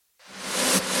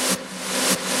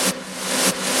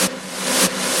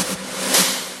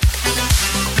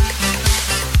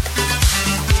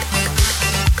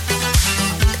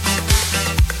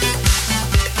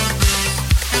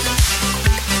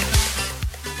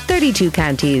32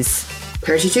 counties.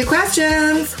 32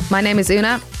 questions. My name is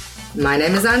Una. My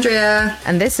name is Andrea.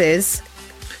 And this is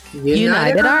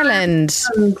United Ireland.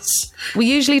 We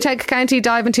usually take a county,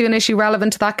 dive into an issue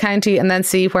relevant to that county, and then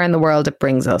see where in the world it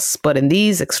brings us. But in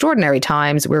these extraordinary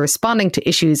times, we're responding to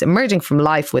issues emerging from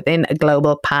life within a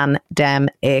global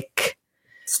pandemic.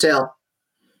 Still.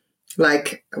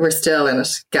 Like, we're still in it.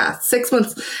 Gas. 6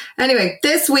 months. Anyway,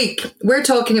 this week, we're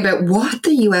talking about what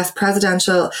the US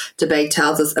presidential debate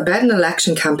tells us about an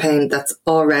election campaign that's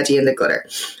already in the gutter.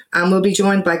 And we'll be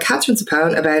joined by Catherine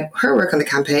Zappone about her work on the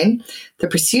campaign, the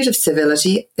pursuit of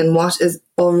civility in what is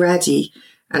already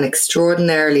an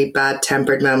extraordinarily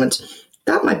bad-tempered moment.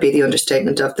 That might be the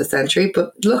understatement of the century,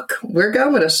 but look, we're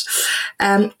going with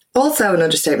it. Also an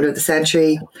understatement of the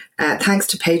century, thanks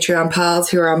to Patreon pals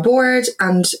who are on board,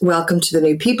 and welcome to the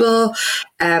new people.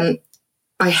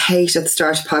 I hate at the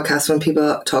start of podcasts when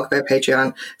people talk about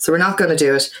Patreon, so we're not going to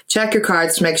do it. Check your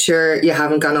cards to make sure you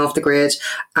haven't gone off the grid,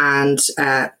 and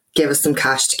give us some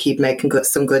cash to keep making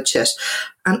some good shit.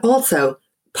 And also,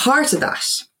 part of that,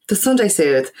 the Sunday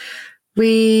Soothe,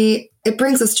 it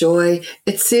brings us joy.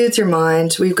 It soothes your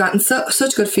mind. We've gotten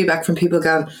such good feedback from people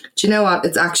going, do you know what?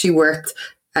 It's actually worth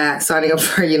signing up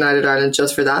for United Ireland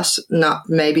just for that. Not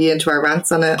maybe into our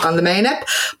rants on the main app,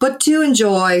 but do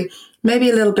enjoy maybe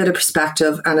a little bit of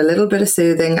perspective and a little bit of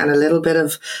soothing and a little bit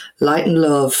of light and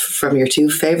love from your two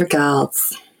favourite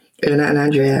gals, Una and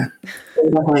Andrea.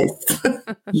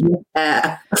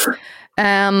 Yeah.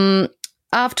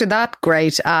 After that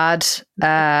great ad,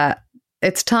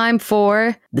 it's time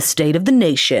for the State of the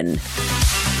Nation.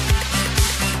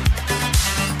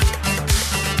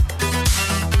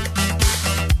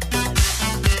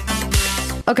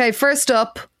 Okay, first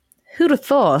up, who'd have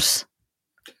thought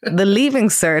the Leaving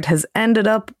Cert has ended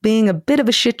up being a bit of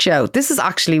a shit show? This is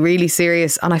actually really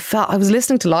serious, and I was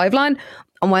listening to Liveline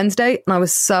on Wednesday, and I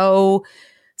was so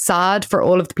sad for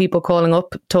all of the people calling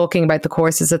up talking about the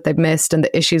courses that they've missed and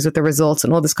the issues with the results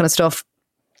and all this kind of stuff.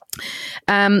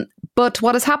 But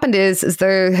what has happened is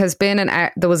there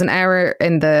was an error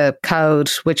in the code,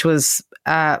 which was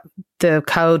the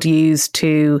code used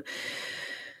to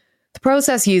the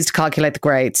process used to calculate the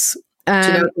grades. Do you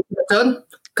know what they've done?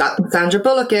 Got Sandra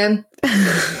Bullock in.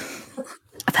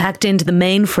 I've hacked into the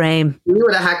mainframe. We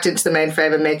would have hacked into the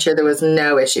mainframe and made sure there was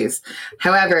no issues.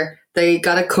 However, they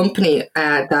got a company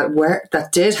that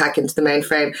did hack into the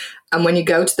mainframe, and when you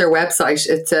go to their website,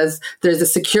 it says there's a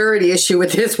security issue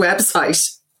with this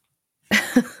website.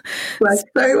 Like,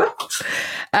 very much.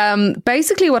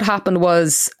 Basically, what happened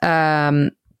was,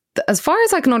 as far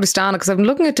as I can understand it, because I've been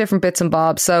looking at different bits and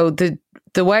bobs. So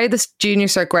the way the junior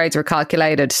cert grades were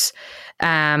calculated,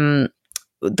 there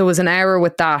was an error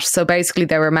with that. So basically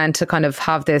they were meant to kind of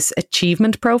have this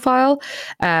achievement profile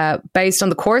based on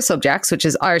the core subjects, which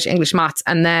is Irish, English, Maths,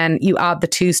 and then you add the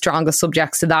two strongest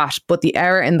subjects to that. But the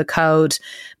error in the code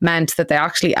meant that they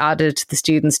actually added the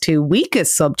students' two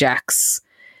weakest subjects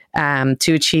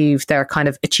to achieve their kind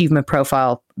of achievement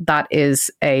profile. That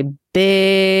is a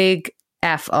big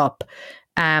F up.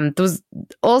 There was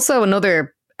also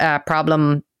another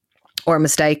problem or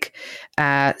mistake.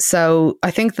 So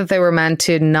I think that they were meant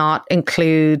to not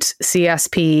include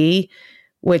CSPE,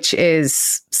 which is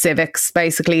civics,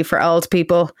 basically for old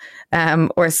people,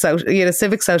 or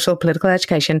civic, social, political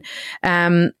education.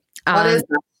 What is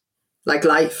that? Like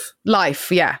life?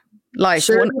 Life, yeah. Life,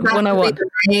 sure, 101. The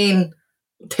main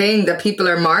thing that people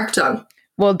are marked on.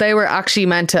 Well, they were actually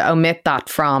meant to omit that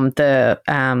from the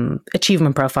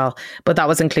achievement profile, but that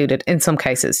was included in some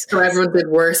cases. So everyone did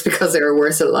worse because they were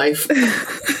worse at life.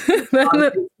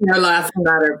 No laughing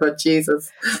matter, but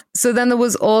Jesus. So then there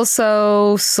was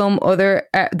also some other,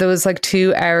 there was like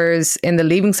two errors in the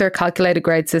Leaving Cert calculated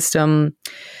grade system.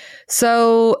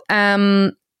 So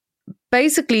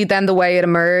basically then the way it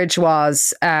emerged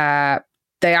was they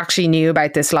actually knew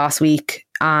about this last week,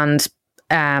 and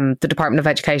the Department of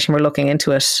Education were looking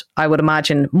into it, I would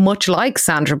imagine, much like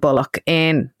Sandra Bullock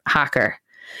in Hacker,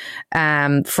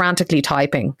 frantically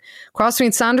typing. Cross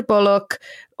between Sandra Bullock,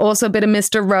 also a bit of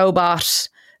Mr. Robot.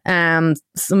 When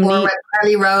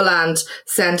Kelly Rowland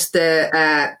sent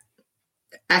the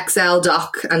Excel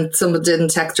doc and someone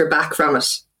didn't text her back from it,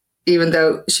 even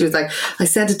though she was like, I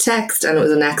sent a text and it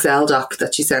was an Excel doc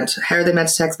that she sent. How are they meant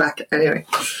to text back? Anyway.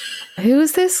 Who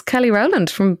is this? Kelly Rowland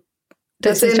from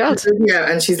Destiny's Child?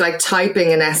 Yeah, and she's like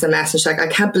typing an SMS and she's like, I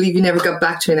can't believe you never got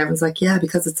back to me. And everyone's like, yeah,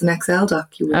 because it's an Excel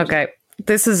doc. Okay.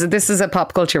 This is a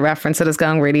pop culture reference that is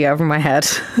going really over my head.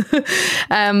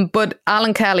 But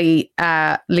Alan Kelly,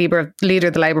 leader of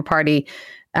the Labour Party,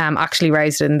 actually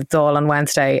raised it in the Dáil on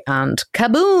Wednesday, and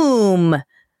kaboom!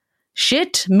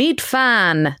 Shit meat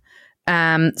fan.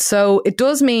 So it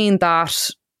does mean that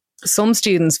some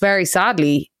students, very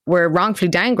sadly, were wrongfully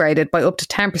downgraded by up to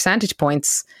 10 percentage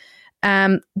points.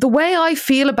 The way I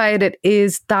feel about it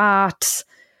is that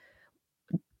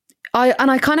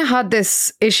I kind of had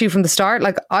this issue from the start.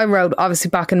 Like I wrote, obviously,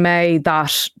 back in May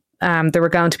that there were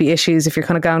going to be issues if you're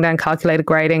kind of going down calculated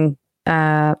grading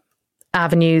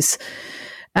avenues.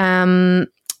 And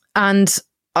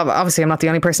obviously, I'm not the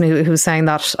only person who was saying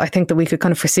that. I think that we could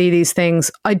kind of foresee these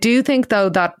things. I do think, though,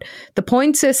 that the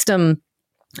point system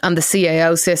and the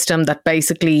CAO system that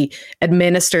basically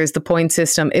administers the point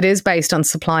system, it is based on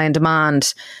supply and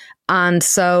demand. And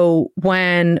so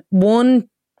when one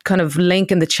kind of link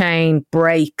in the chain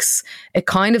breaks, it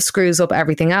kind of screws up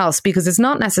everything else, because it's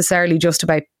not necessarily just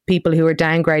about people who are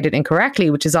downgraded incorrectly,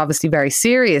 which is obviously very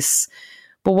serious.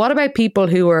 But what about people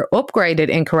who are upgraded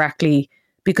incorrectly?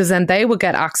 Because then they would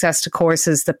get access to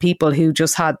courses that people who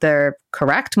just had their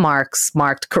correct marks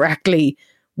marked correctly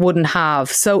wouldn't have.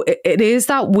 So it is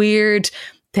that weird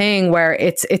thing where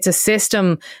it's a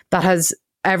system that has,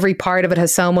 every part of it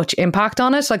has so much impact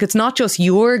on it. Like it's not just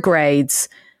your grades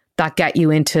that get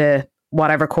you into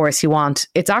whatever course you want.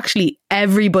 It's actually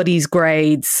everybody's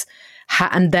grades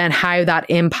and then how that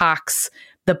impacts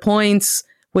the points,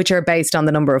 which are based on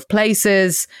the number of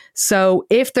places. So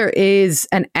if there is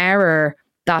an error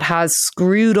that has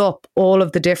screwed up all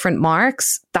of the different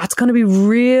marks, that's going to be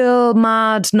real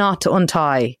mad not to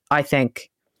untie, I think.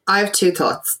 I have two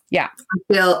thoughts. Yeah.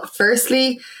 I feel,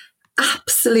 firstly,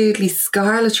 absolutely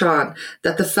scarletron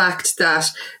that the fact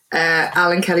that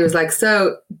Alan Kelly was like,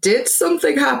 so did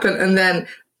something happen? And then,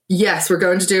 yes, we're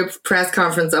going to do a press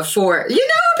conference at 4. You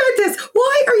know about this.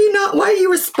 Why are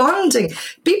you responding?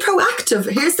 Be proactive.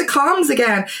 Here's the comms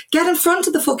again. Get in front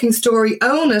of the fucking story,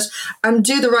 own it, and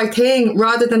do the right thing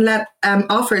rather than let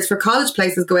offers for college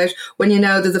places go out when you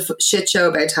know there's a shit show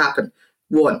about to happen.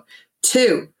 1.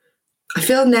 2, I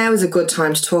feel now is a good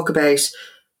time to talk about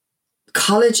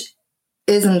college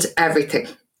isn't everything.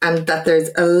 And that there's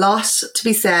a lot to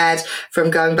be said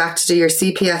from going back to do your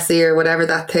CPSE or whatever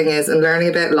that thing is and learning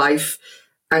about life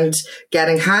and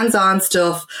getting hands-on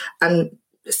stuff and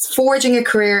forging a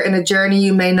career in a journey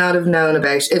you may not have known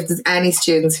about. If there's any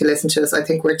students who listen to us, I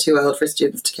think we're too old for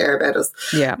students to care about us.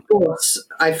 Yeah. But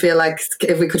I feel like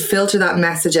if we could filter that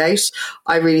message out,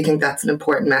 I really think that's an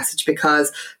important message,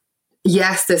 because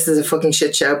yes, this is a fucking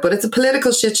shit show, but it's a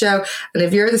political shit show. And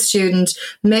if you're the student,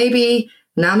 maybe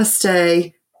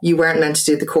namaste, you weren't meant to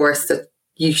do the course that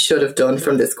you should have done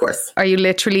from this course. Are you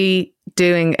literally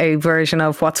doing a version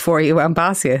of What's For You,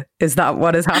 Ambasia? Is that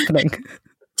what is happening?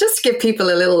 Just to give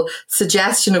people a little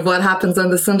suggestion of what happens on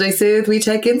the Sunday Soothe, we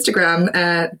take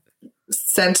Instagram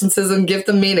sentences and give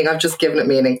them meaning. I've just given it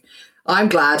meaning. I'm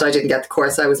glad I didn't get the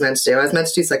course I was meant to do. I was meant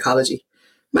to do psychology.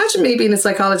 Imagine me being a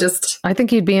psychologist. I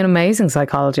think you'd be an amazing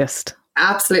psychologist.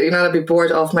 Absolutely not. I'd be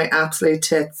bored off my absolute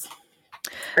tits.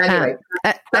 Anyway,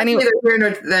 anyway, neither here nor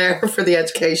there for the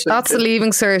education. That's the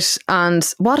Leaving Cert,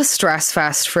 and what a stress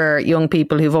fest for young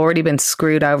people who've already been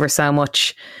screwed over so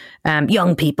much.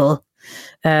 Young people,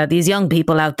 these young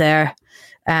people out there.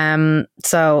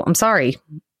 So I'm sorry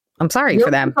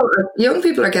for them. Young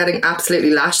people are getting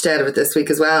absolutely lashed out of it this week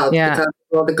as well. Yeah. Because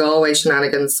of all the Galway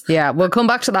shenanigans. Yeah, we'll come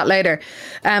back to that later.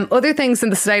 Other things in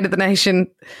the state of the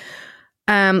nation.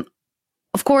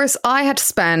 Of course, I had to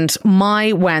spend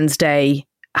my Wednesday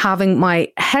having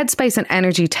my headspace and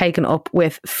energy taken up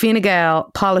with Fine Gael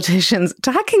politicians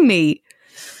attacking me.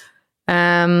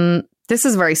 This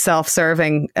is a very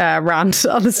self-serving rant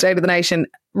on the state of the nation.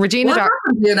 Regina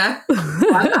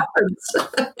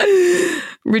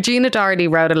Doherty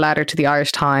wrote a letter to the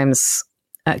Irish Times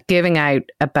giving out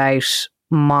about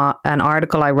an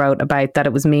article I wrote about that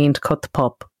it was mean to cut the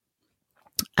pup.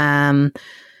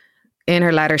 In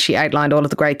her letter, she outlined all of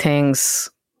the great things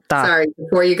that... Sorry,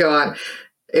 before you go on,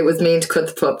 it was mean to cut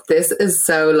the pup. This is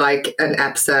so like an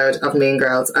episode of Mean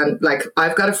Girls. And like,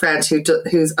 I've got a friend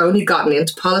who's only gotten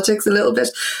into politics a little bit.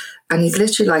 And he's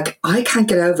literally like, I can't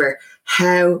get over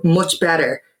how much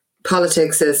better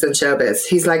politics is than showbiz.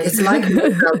 He's like, it's like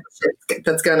shit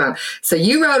that's going on. So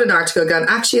you wrote an article going,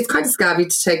 actually, it's kind of scabby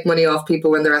to take money off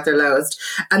people when they're at their lowest.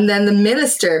 And then the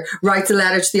minister writes a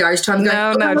letter to the Irish Times.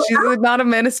 No, she's not a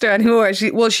minister anymore.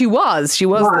 She was,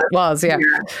 yeah.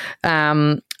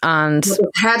 And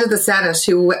the head of the Senate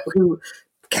who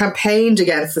campaigned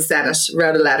against the Senate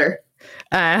wrote a letter.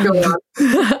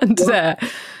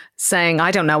 Saying, I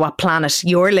don't know what planet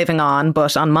you're living on,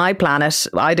 but on my planet,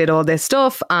 I did all this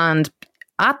stuff. And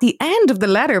at the end of the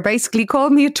letter, basically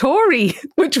called me a Tory,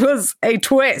 which was a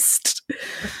twist.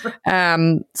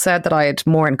 Said that I had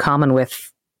more in common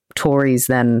with Tories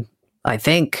than I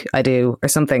think I do, or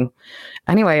something.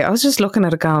 Anyway, I was just looking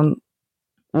at it going,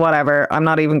 whatever, I'm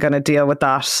not even going to deal with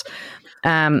that.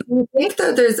 I think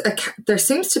that there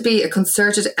seems to be a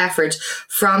concerted effort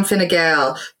from Fine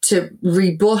Gael to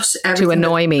rebut everything. To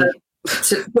annoy me.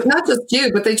 But not just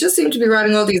you, but they just seem to be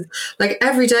writing all these, like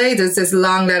every day there's this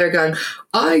long letter going,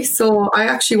 I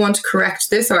actually want to correct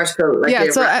this article. Like, yeah,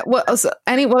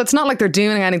 it's not like they're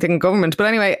doing anything in government. But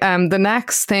anyway, the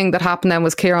next thing that happened then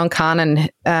was Ciarán Cannon,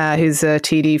 who's a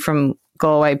TD from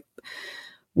Galway,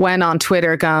 went on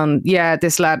Twitter going, yeah,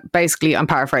 this letter, basically, I'm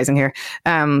paraphrasing here,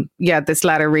 this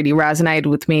letter really resonated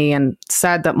with me and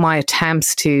said that my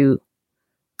attempts to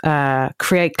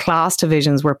create class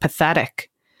divisions were pathetic,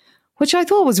 which I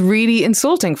thought was really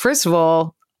insulting. First of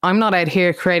all, I'm not out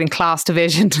here creating class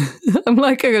division. I'm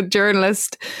like a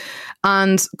journalist.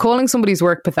 And calling somebody's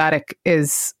work pathetic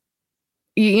is,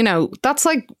 that's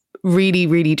like really,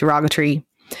 really derogatory.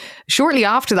 Shortly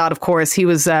after that, of course, he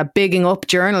was bigging up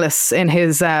journalists in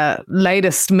his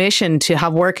latest mission to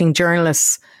have working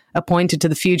journalists appointed to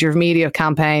the Future of Media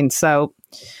campaign. So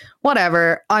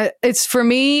whatever. It's for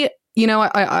me,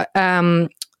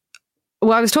 I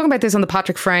was talking about this on the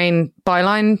Patrick Freyne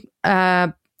Byline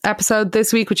episode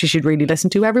this week, which you should really listen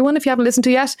to, everyone, if you haven't listened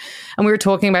to yet. And we were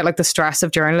talking about like the stress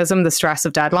of journalism, the stress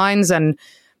of deadlines and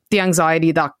the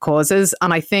anxiety that causes.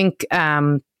 And I think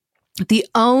the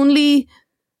only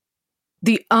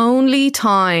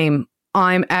time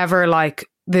I'm ever like,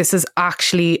 this is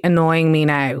actually annoying me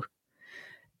now,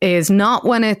 is not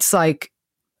when it's like,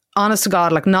 honest to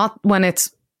God, like not when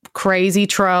it's crazy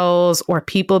trolls or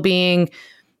people being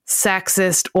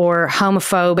sexist or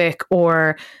homophobic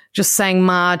or just saying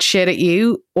mad shit at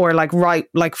you, or like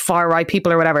far right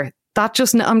people or whatever.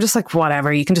 I'm just like,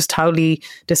 whatever, you can just totally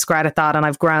discredit that, and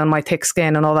I've ground my thick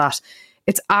skin and all that.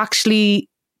 It's actually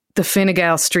the Fine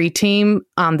Gael street team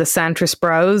and the centrist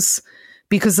bros,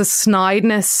 because the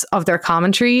snideness of their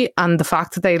commentary and the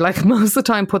fact that they like most of the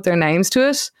time put their names to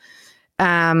it,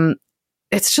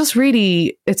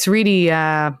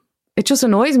 it just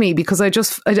annoys me, because I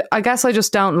guess I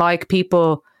just don't like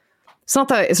people. It's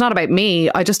not about me.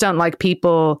 I just don't like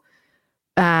people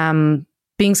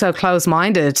being so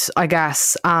close-minded, I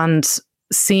guess, and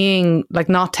seeing, like,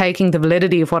 not taking the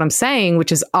validity of what I'm saying,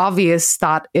 which is obvious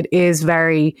that it is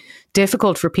very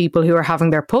difficult for people who are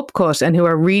having their pup cut and who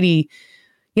are really,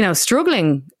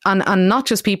 struggling, and not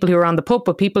just people who are on the pup,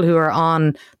 but people who are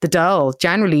on the dole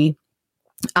generally.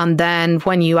 And then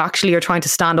when you actually are trying to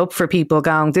stand up for people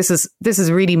going, this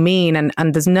is really mean,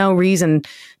 and there's no reason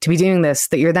to be doing this,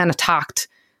 that you're then attacked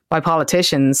by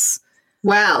politicians.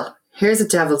 Well, here's a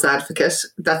devil's advocate.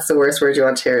 That's the worst word you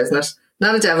want to hear, isn't it?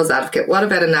 Not a devil's advocate. What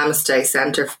about a Namaste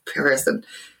Centre person?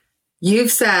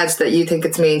 You've said that you think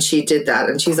it's mean she did that.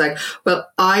 And she's like, well,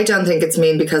 I don't think it's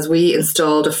mean because we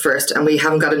installed it first and we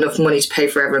haven't got enough money to pay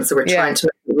for everyone. So we're trying to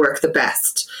make it work the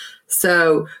best.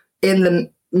 So in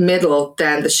the middle,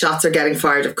 then the shots are getting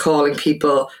fired of calling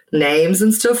people names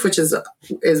and stuff, which is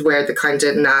where the kind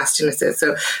of nastiness is.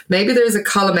 So maybe there's a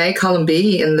column A, column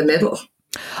B in the middle.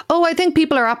 Oh, I think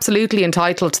people are absolutely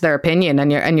entitled to their opinion,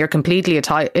 and you're completely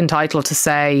entitled to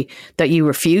say that you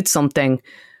refute something.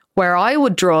 Where I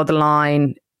would draw the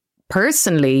line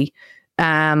personally,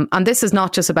 and this is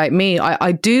not just about me,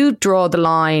 I do draw the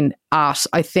line at,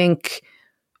 I think,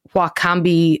 what can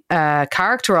be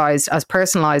characterized as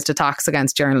personalized attacks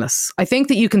against journalists. I think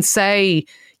that you can say,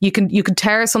 you can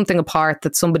tear something apart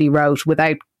that somebody wrote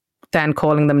without then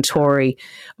calling them Tory,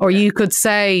 or you could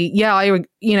say, I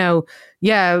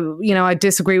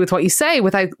disagree with what you say,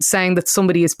 without saying that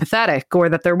somebody is pathetic or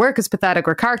that their work is pathetic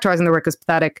or characterizing their work as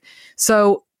pathetic.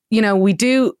 So, we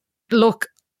do look,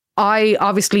 I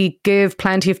obviously give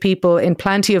plenty of people in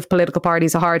plenty of political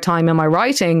parties a hard time in my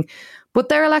writing, but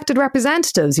they're elected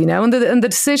representatives, and the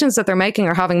decisions that they're making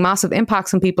are having massive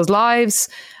impacts on people's lives.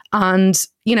 And,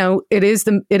 it is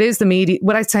the media,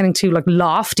 without sounding too like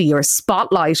lofty or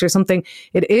spotlight or something,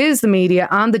 it is the media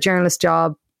and the journalist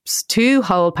jobs to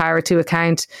hold power to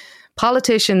account.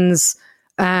 Politicians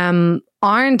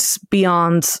aren't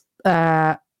beyond,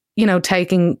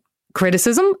 taking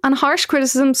criticism, and harsh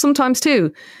criticism sometimes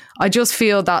too. I just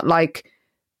feel that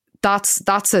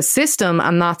that's a system,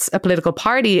 and that's a political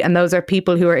party, and those are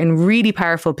people who are in really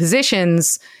powerful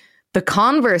positions. The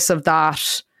converse of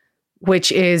that,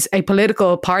 which is a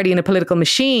political party and a political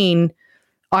machine,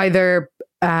 either,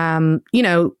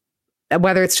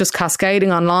 whether it's just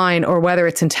cascading online or whether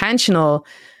it's intentional,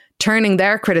 turning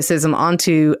their criticism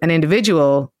onto an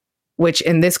individual, which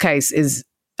in this case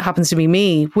happens to be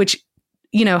me, which,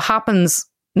 happens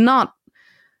not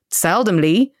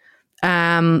seldomly.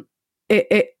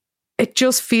 It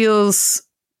just feels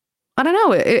I don't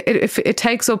know.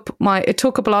 It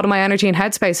took up a lot of my energy and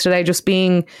headspace today, just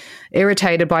being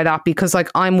irritated by that, because like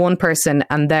I'm one person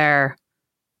and they're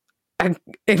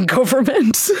in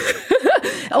government.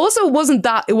 Also, it wasn't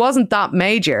that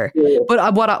major. Yeah.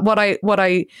 But what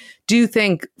I do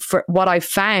think, for what I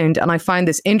found, and I find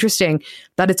this interesting,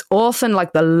 that it's often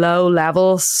like the low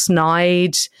level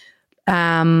snide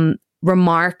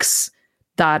remarks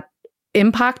that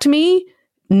impact me,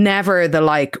 never the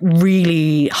like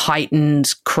really heightened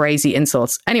crazy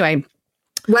insults. Anyway,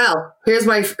 well, here's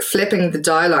my flipping the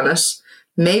dial on it.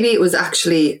 Maybe it was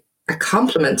actually a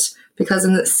compliment, because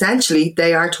essentially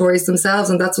they are Tories themselves,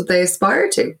 and that's what they aspire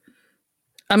to.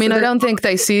 I mean, I don't think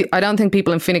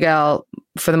people in Fine Gael,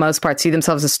 for the most part, see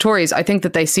themselves as Tories. I think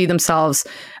that they see themselves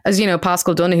as, you know,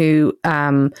 Pascal Donoghue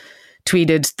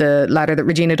tweeted the letter that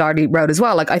Regina Darley wrote as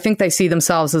well. Like, I think they see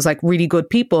themselves as like really good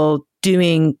people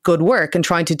doing good work and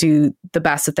trying to do the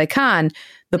best that they can.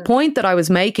 The point that I was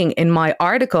making in my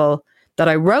article that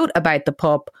I wrote about the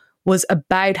PUP was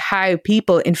about how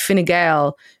people in Fine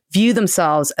Gael view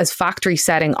themselves as factory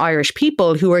setting Irish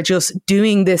people who are just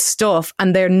doing this stuff,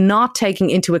 and they're not taking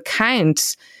into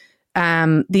account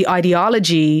the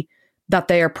ideology that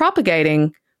they are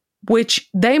propagating, which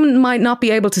they might not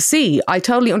be able to see. I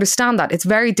totally understand that. It's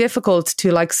very difficult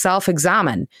to like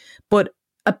self-examine, but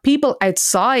people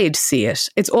outside see it.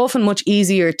 It's often much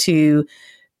easier to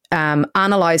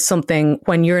analyze something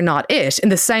when you're not it, in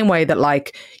the same way that,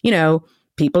 like, you know,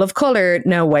 people of color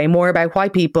know way more about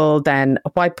white people than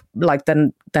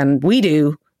we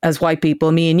do as white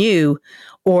people, me and you,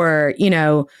 or, you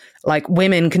know, like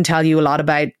women can tell you a lot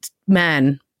about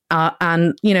men.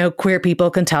 And, you know, queer people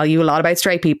can tell you a lot about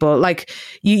straight people. Like,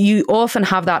 you often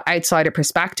have that outsider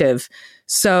perspective.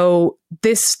 So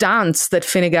this stance that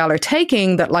Fine Gael are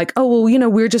taking, that like, oh, well, you know,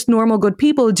 we're just normal, good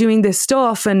people doing this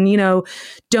stuff, and, you know,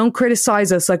 don't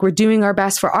criticize us, like we're doing our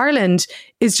best for Ireland,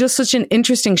 is just such an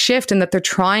interesting shift, in that they're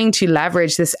trying to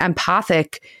leverage this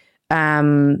empathic,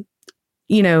 you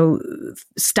know,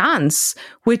 stance,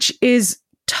 which is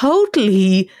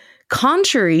totally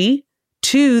contrary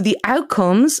to the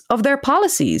outcomes of their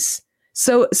policies.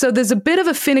 So there's a bit of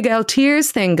a Fine Gael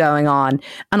tears thing going on.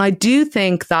 And I do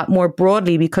think that more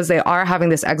broadly, because they are having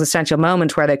this existential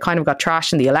moment where they kind of got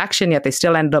trashed in the election, yet they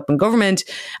still ended up in government.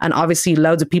 And obviously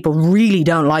loads of people really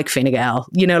don't like Fine Gael.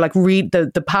 You know, like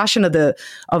the passion of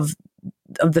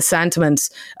the sentiments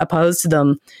opposed to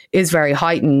them is very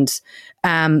heightened.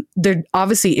 There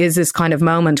obviously is this kind of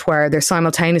moment where they're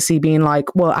simultaneously being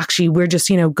like, well, actually, we're just,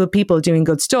 you know, good people doing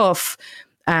good stuff,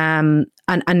 and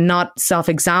not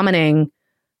self-examining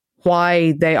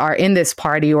why they are in this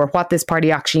party, or what this party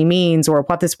actually means, or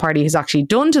what this party has actually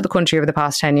done to the country over the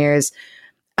past 10 years.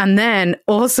 And then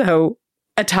also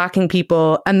attacking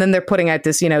people. And then they're putting out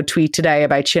this, you know, tweet today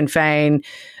about Sinn Féin,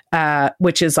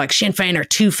 which is like, Sinn Féin are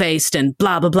two-faced and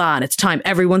blah, blah, blah. And it's time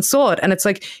everyone saw it. And it's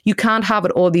like, you can't have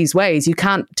it all these ways. You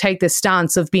can't take this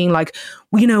stance of being like,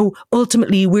 you know,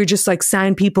 ultimately we're just like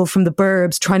sound people from the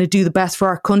burbs trying to do the best for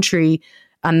our country.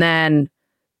 And then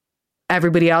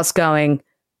everybody else going,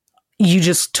 you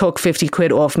just took 50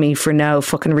 quid off me for no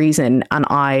fucking reason, and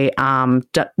I am,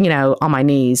 you know, on my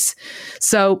knees.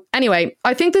 So anyway,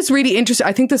 I think that's really interesting.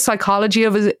 I think the psychology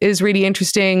of it is really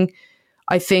interesting.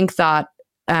 I think that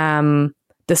the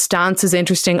stance is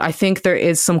interesting. I think there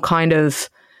is some kind of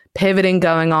pivoting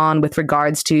going on with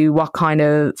regards to what kind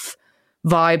of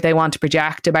vibe they want to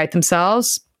project about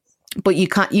themselves. But you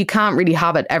can't really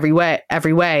have it every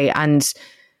way. And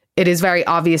it is very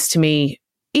obvious to me,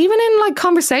 even in like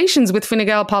conversations with Fine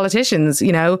Gael politicians,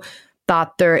 you know,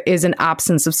 that there is an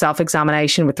absence of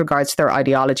self-examination with regards to their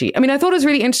ideology. I mean, I thought it was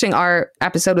really interesting, our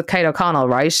episode with Kate O'Connell,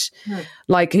 right?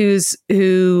 Like I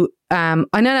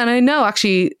know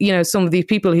actually, you know, some of these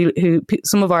people who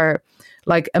some of our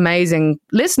like amazing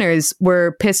listeners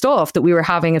were pissed off that we were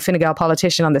having a Fine Gael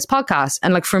politician on this podcast.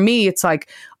 And like, for me, it's like,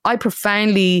 I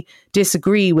profoundly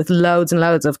disagree with loads and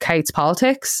loads of Kate's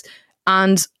politics.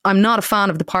 And I'm not a fan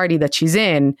of the party that she's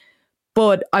in,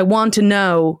 but I want to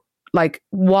know like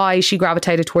why she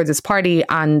gravitated towards this party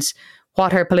and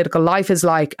what her political life is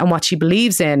like and what she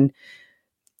believes in.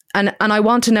 And I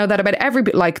want to know that about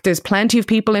everybody. Like, there's plenty of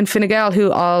people in Fine Gael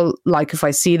who I'll, like, if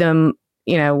I see them,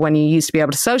 you know, when you used to be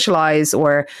able to socialize,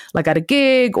 or like at a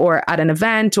gig or at an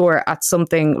event or at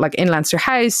something like in Leinster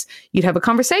House, you'd have a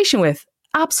conversation with.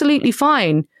 Absolutely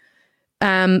fine.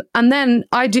 And then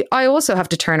I also have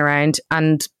to turn around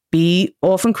and be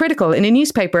often critical in a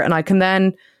newspaper, and I can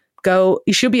then go,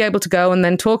 you should be able to go and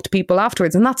then talk to people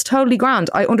afterwards. And that's totally grand.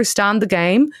 I understand the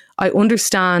game. I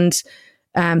understand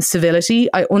civility.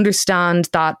 I understand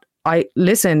that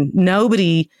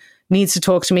nobody needs to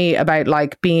talk to me about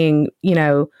like being, you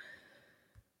know,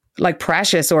 like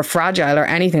precious or fragile or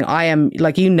anything. I am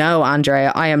like, you know,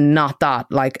 Andrea, I am not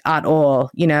that like at all.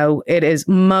 You know, it is,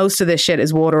 most of this shit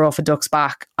is water off a duck's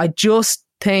back. I just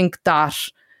think that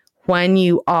when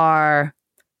you are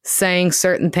saying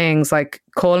certain things, like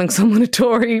calling someone a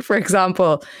Tory, for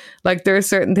example, like there are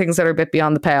certain things that are a bit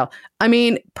beyond the pale. I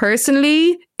mean,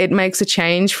 personally, it makes a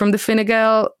change from the Fine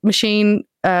Gael machine,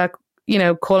 you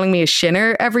know, calling me a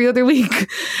shinner every other week.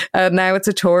 Now it's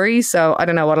a Tory. So I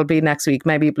don't know what it'll be next week.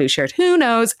 Maybe a blue shirt. Who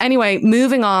knows? Anyway,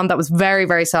 moving on. That was very,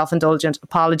 very self-indulgent.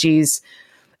 Apologies.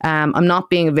 I'm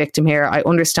not being a victim here. I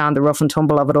understand the rough and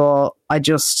tumble of it all. I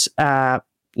just,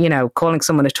 you know, calling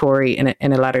someone a Tory in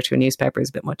a letter to a newspaper is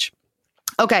a bit much.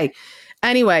 Okay.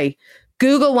 Anyway,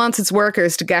 Google wants its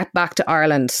workers to get back to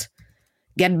Ireland.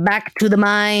 Get back to the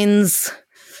mines.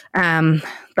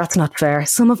 That's not fair.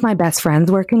 Some of my best friends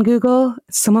work in Google.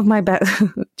 Some of my best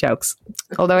jokes.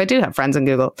 Although I do have friends in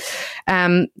Google.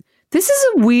 This is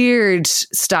a weird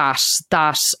stat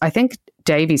that I think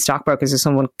Davy Stockbrokers or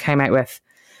someone came out with,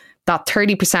 that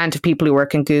 30% of people who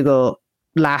work in Google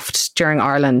left during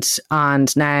Ireland,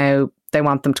 and now they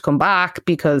want them to come back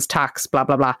because tax, blah,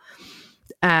 blah, blah.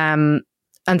 And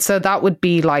so that would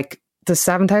be like the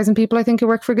 7,000 people I think who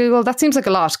work for Google. That seems like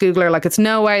a lot. Google are like, it's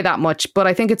no way that much. But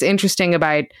I think it's interesting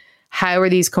about how are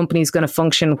these companies going to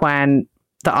function when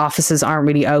the offices aren't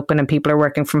really open and people are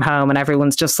working from home and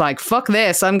everyone's just like, fuck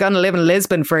this, I'm going to live in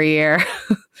Lisbon for a year.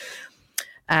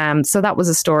 So that was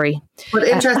a story. But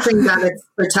interesting that it's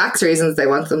for tax reasons they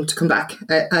want them to come back,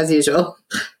 as usual.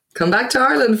 Come back to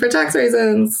Ireland for tax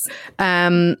reasons.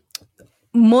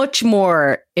 Much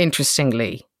more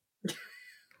interestingly,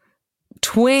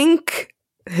 Twink,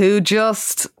 who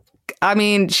just, I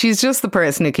mean, she's just the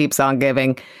person who keeps on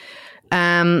giving.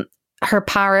 Her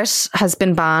parrot has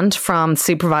been banned from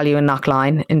SuperValu in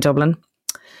Knockline in Dublin.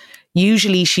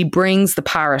 Usually she brings the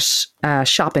parrot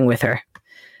shopping with her.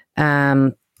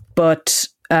 But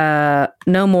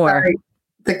no more. Sorry,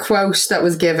 the quote that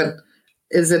was given,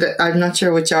 is it, I'm not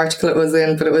sure which article it was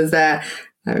in, but it was the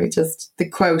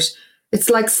quote, it's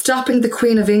like stopping the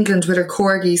Queen of England with her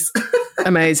corgis.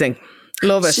 Amazing.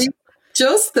 Love it. She's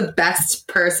just the best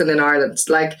person in Ireland.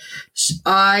 Like,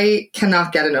 I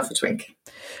cannot get enough of Twink.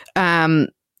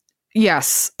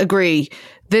 Yes, agree.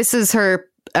 This is her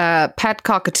pet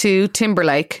cockatoo,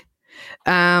 Timberlake.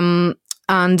 And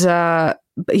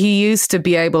he used to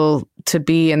be able to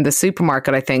be in the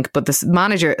supermarket, I think, but the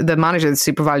manager of the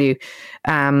SuperValu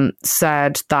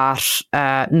said that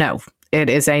no, it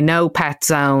is a no pet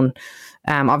zone.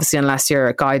 Obviously, unless you're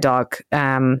a guide dog.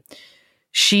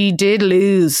 She did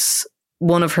lose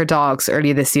one of her dogs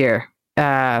earlier this year.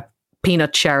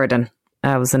 Peanut Sheridan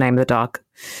was the name of the dog.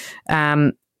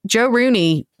 Joe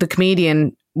Rooney, the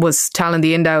comedian, was telling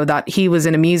the Indo that he was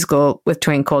in a musical with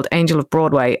Twink called Angel of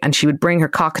Broadway, and she would bring her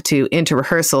cockatoo into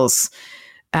rehearsals,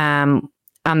 and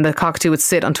the cockatoo would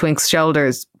sit on Twink's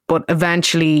shoulders. But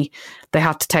eventually they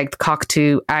had to take the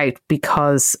cockatoo out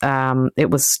because it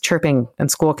was chirping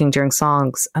and squawking during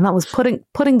songs, and that was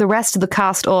putting the rest of the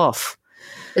cast off.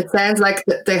 It sounds like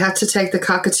they had to take the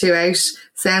cockatoo out.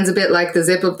 Sounds a bit like the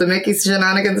Zip Up the Mickey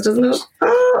shenanigans, doesn't it?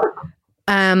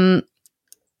 Oh.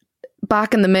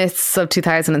 Back in the midst of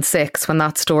 2006, when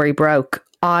that story broke,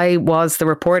 I was the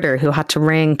reporter who had to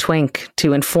ring Twink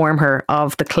to inform her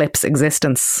of the clip's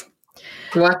existence.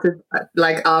 What did,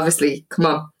 like, obviously, come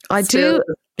on. I do.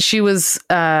 She was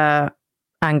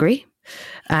angry,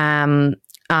 and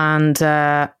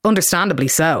understandably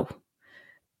so.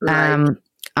 Right.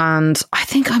 And I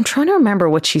think I'm trying to remember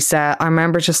what she said. I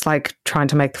remember just like trying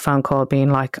to make the phone call, being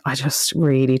like, I just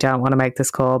really don't want to make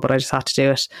this call, but I just had to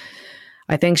do it.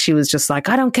 I think she was just like,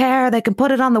 I don't care. They can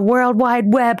put it on the World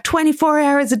Wide Web 24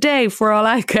 hours a day for all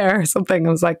I care or something. I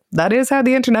was like, that is how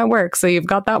the internet works. So you've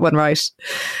got that one right.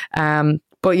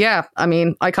 But yeah, I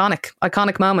mean,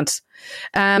 iconic moment.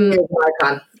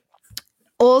 Icon.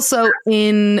 Also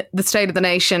in the State of the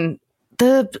Nation,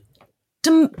 the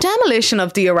demolition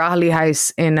of the O'Reilly House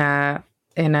in Herbert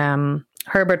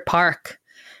Park,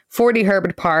 40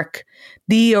 Herbert Park,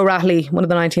 the O'Reilly, one of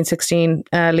the 1916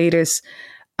 leaders.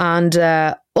 And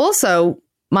also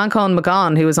Manchán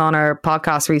Magan, who was on our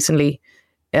podcast recently,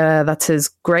 that's his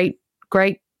great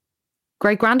granddad.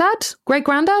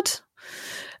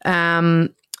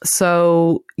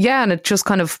 So yeah, and it just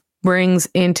kind of brings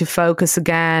into focus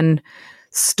again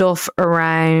stuff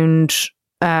around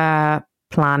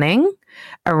planning,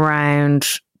 around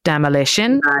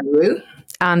demolition,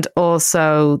 and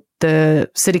also the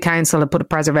city council had put a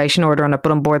preservation order on it,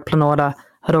 but An Bord Pleanála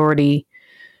had already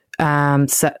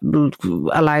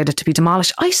allowed it to be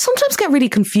demolished. I sometimes get really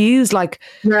confused.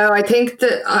 No, I think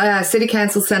that City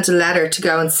Council sent a letter to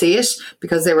go and see it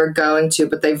because they were going to,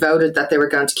 but they voted that they were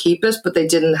going to keep it, but they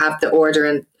didn't have the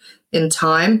order in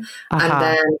time. And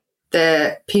then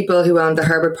the people who owned the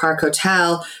Herbert Park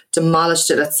Hotel demolished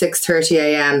it at 6:30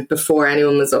 a.m. before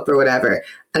anyone was up or whatever.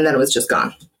 And then it was just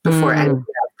gone before anyone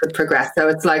else could progress. So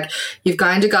it's like you've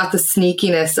kind of got the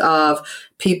sneakiness of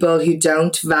people who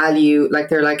don't value,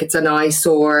 they're like, it's an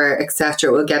eyesore, etc.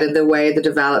 It will get in the way of the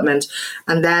development.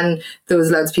 And then there was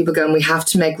loads of people going, we have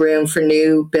to make room for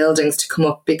new buildings to come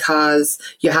up because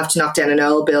you have to knock down an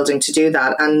old building to do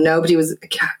that. And nobody was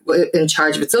in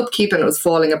charge of its upkeep and it was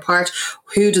falling apart.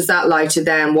 Who does that lie to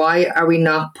them? Why are we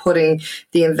not putting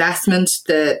the investment,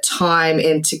 the time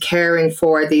into caring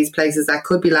for these places that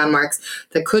could be landmarks,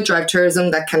 that could drive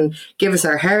tourism, that can give us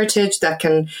our heritage, that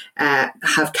can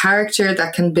have character,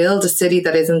 that can build a city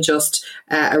that isn't just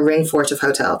a ring fort of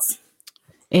hotels.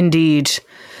 Indeed.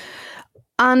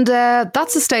 And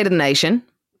that's the state of the nation.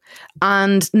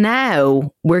 And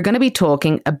now we're going to be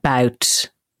talking about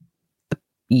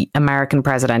the American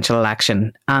presidential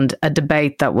election and a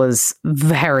debate that was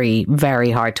very,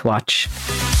 very hard to watch.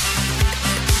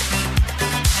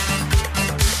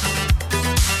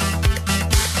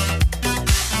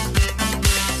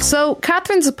 So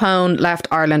Catherine Zappone left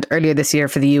Ireland earlier this year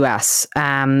for the US.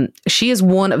 She is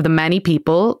one of the many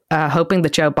people hoping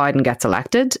that Joe Biden gets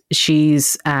elected.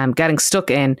 She's getting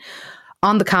stuck in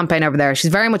on the campaign over there.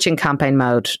 She's very much in campaign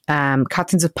mode.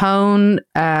 Catherine Zappone,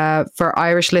 for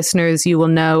Irish listeners, you will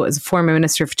know, is a former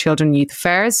Minister for Children and Youth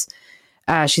Affairs.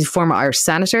 She's a former Irish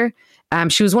Senator.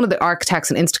 She was one of the architects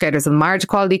and instigators of the marriage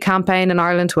equality campaign in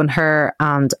Ireland when her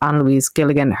and Anna Louise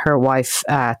Gilligan, her wife,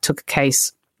 took a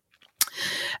case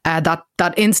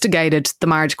that instigated the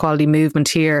marriage equality movement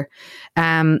here,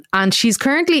 and she's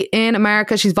currently in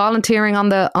America. She's volunteering on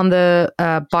the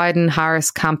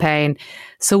Biden-Harris campaign.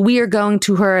 So we are going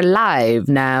to her live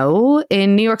now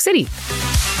in New York City.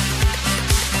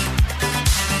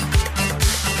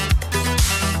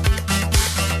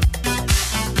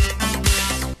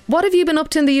 What have you been up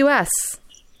to in the US?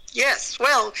 Yes,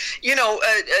 well,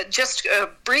 just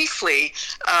briefly,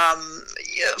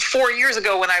 4 years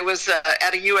ago when I was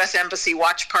at a U.S. Embassy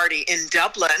watch party in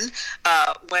Dublin,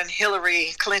 when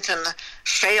Hillary Clinton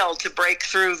failed to break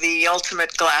through the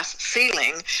ultimate glass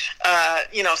ceiling,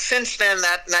 since then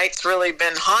that night's really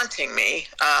been haunting me.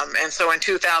 And so in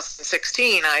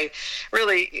 2016, I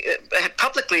really had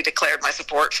publicly declared my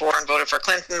support for and voted for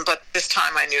Clinton, but this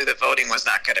time I knew that voting was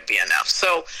not going to be enough.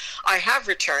 So I have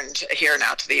returned here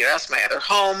now to the U.S., my other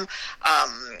home.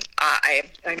 I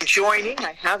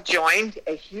have joined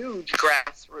a huge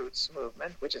grassroots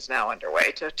movement, which is now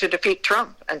underway, to defeat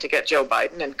Trump and to get Joe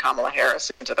Biden and Kamala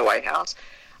Harris into the White House.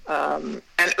 And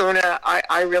Una,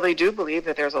 I really do believe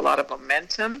that there's a lot of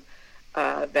momentum,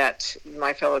 that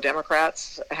my fellow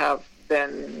Democrats have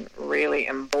been really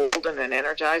emboldened and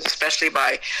energized, especially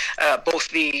by both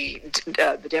the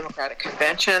Democratic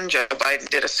Convention. Joe Biden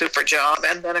did a super job,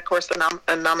 and then, of course, the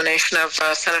nomination of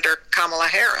Senator Kamala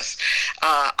Harris.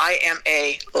 I am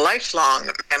a lifelong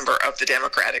member of the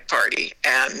Democratic Party,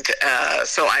 and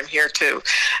so I'm here to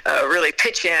really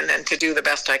pitch in and to do the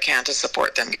best I can to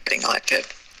support them getting elected.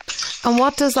 And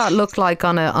what does that look like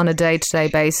on a day-to-day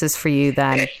basis for you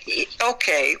then?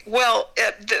 Okay, well,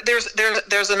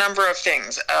 there's a number of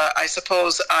things. I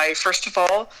suppose first of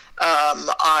all,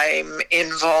 I'm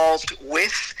involved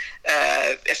with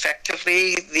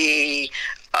effectively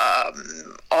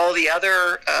all the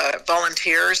other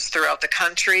volunteers throughout the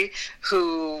country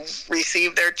who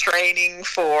receive their training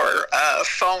for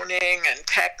phoning and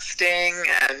texting,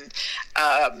 and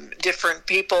different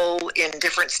people in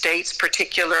different states,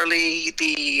 particularly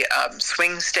the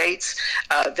swing states.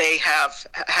 They have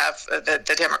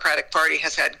the Democratic Party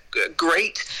has had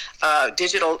great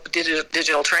digital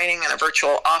training and a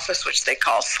virtual office, which they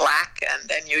call Slack, and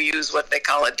then you use what they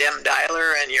call a dem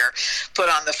dialer, and you're put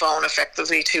on the phone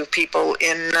effectively to people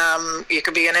in you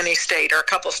could be in any state or a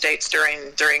couple states during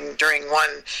 1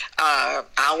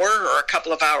 hour or a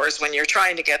couple of hours when you're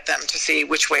trying to get them to see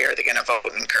which way are they going to vote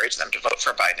and encourage them to vote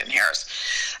for Biden and Harris.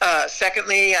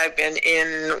 Secondly, I've been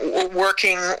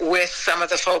working with some of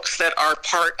the folks that are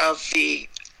part of the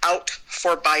Out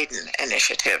for Biden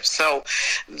initiative. So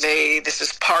this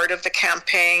is part of the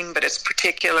campaign, but it's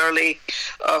particularly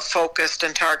focused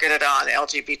and targeted on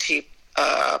LGBT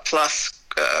plus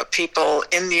people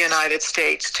in the United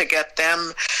States, to get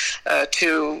them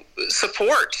to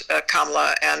support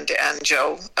Kamala and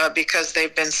Joe, because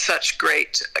they've been such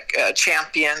great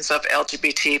champions of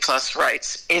LGBT plus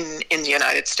rights in the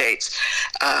United States.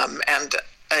 And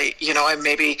and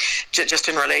maybe just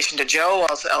in relation to Joe,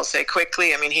 I'll say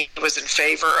quickly. I mean, he was in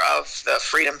favor of the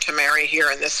freedom to marry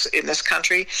here in this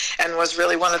country, and was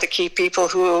really one of the key people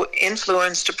who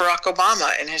influenced Barack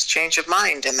Obama in his change of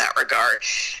mind in that regard,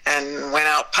 and went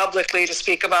out publicly to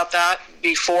speak about that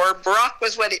before Barack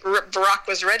was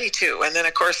ready to. And then,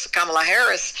 of course, Kamala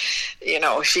Harris,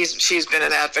 she's been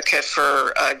an advocate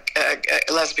for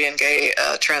lesbian, gay,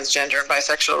 transgender, and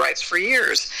bisexual rights for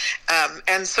years,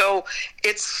 and so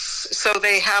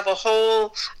they have a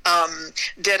whole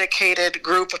dedicated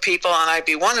group of people, and I'd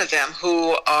be one of them,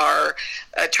 who are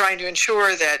trying to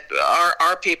ensure that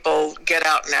our people get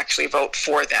out and actually vote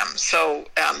for them. So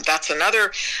that's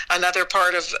another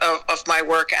part of my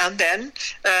work, and then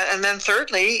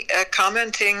thirdly,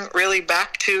 commenting really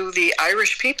back to the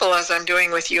Irish people, as I'm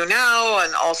doing with you now,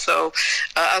 and also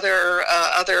other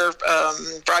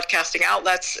broadcasting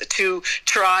outlets, to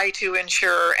try to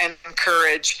ensure and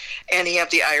encourage any of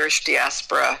the Irish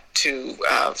diaspora to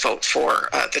vote for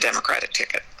the Democratic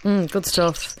ticket. Good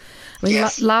stuff. I mean,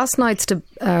 yes. Last night's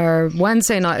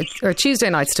Wednesday night or Tuesday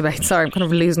night's debate. Sorry, I'm kind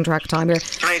of losing track of time here.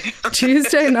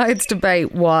 Tuesday night's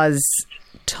debate was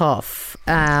tough.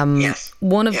 Yes.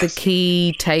 One of the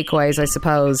key takeaways, I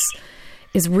suppose,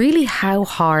 is really how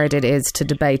hard it is to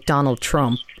debate Donald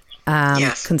Trump,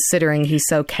 considering he's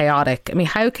so chaotic. I mean,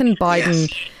 how can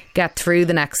Biden get through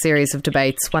the next series of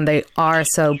debates when they are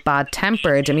so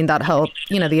bad-tempered? I mean, that whole,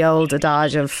 the old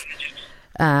adage of,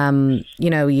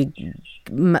 you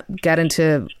get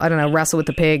into, wrestle with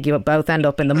the pig, you both end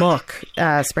up in the muck,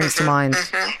 springs to mind.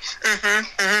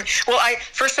 Well,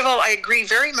 first of all, I agree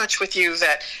very much with you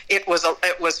that it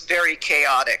was very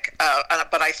chaotic,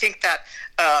 but I think that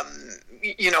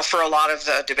for a lot of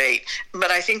the debate,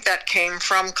 but I think that came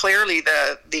from clearly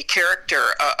the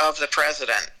character of the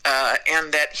president,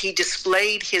 and that he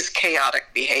displayed his chaotic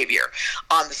behavior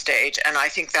on the stage, and I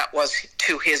think that was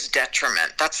to his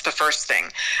detriment. That's the first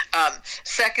thing.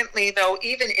 Secondly, though,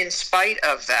 even in spite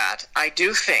of that, I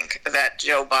do think that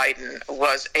Joe Biden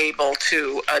was able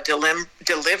to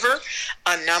deliver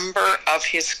a number of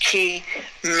his key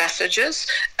messages,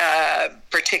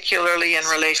 particularly in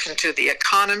relation to the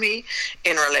economy,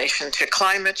 in relation to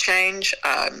climate change,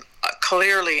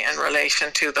 clearly in relation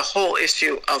to the whole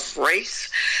issue of race,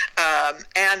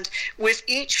 and with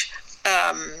each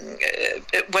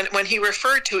when he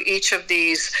referred to each of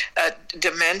these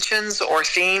dimensions or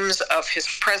themes of his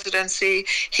presidency,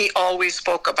 he always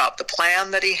spoke about the plan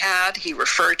that he had. He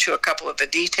referred to a couple of the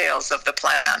details of the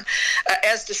plan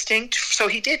as distinct. So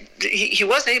he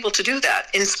was able to do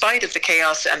that in spite of the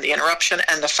chaos and the interruption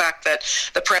and the fact that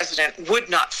the president would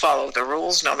not follow the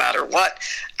rules no matter what.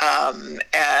 And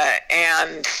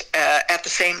at the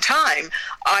same time,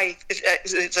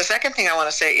 the second thing I want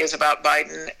to say is about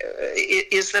Biden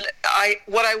is that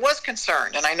what I was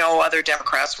concerned, and I know other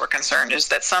Democrats were concerned, is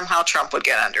that somehow Trump would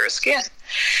get under his skin.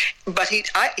 But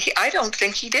I don't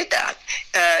think he did that.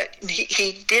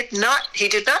 He did not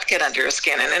get under his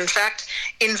skin. And in fact,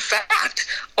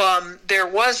 there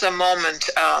was a moment,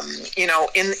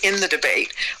 in the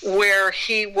debate where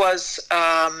he was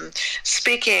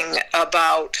speaking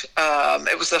about.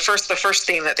 It was the first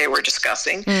theme that they were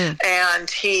discussing, and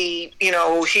he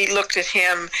looked at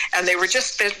him, and they were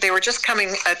just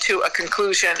coming to a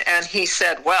conclusion, and he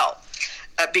said, well.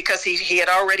 Because he had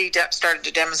already started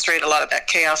to demonstrate a lot of that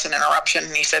chaos and interruption,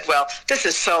 and he said, well, this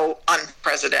is so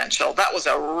unpresidential. That was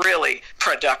a really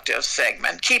productive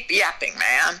segment. Keep yapping,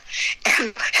 man.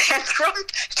 And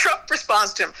Trump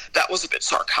responds to him, that was a bit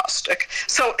sarcastic.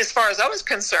 So as far as I was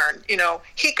concerned,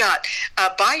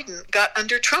 Biden got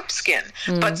under Trump's skin,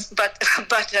 but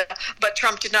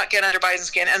Trump did not get under Biden's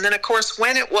skin. And then, of course,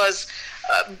 when it was...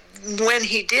 when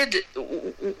he did,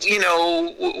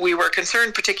 we were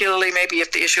concerned, particularly maybe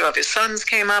if the issue of his sons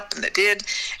came up, and it did,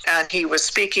 and he was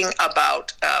speaking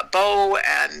about Beau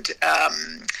and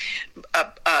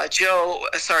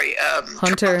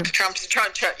Hunter. Trump,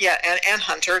 and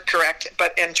Hunter, correct.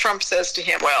 And Trump says to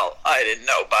him, well, I didn't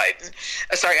know Biden.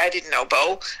 I didn't know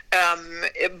Beau,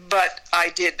 but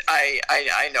I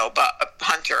know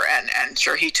Hunter, and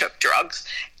sure, he took drugs.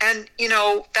 And,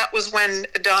 that was when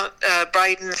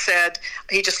Biden said,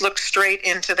 he just looked straight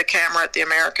into the camera at the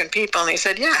American people, and he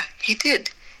said, yeah, he did.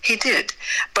 He did,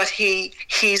 but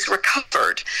he's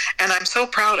recovered, and I'm so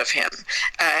proud of him.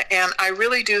 And I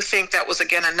really do think that was,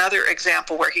 again, another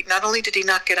example where he not only did he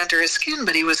not get under his skin,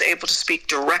 but he was able to speak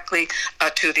directly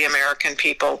to the American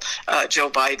people, Joe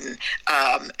Biden,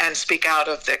 and speak out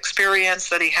of the experience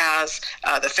that he has,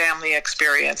 the family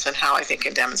experience, and how I think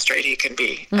can demonstrate he can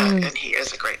be, and he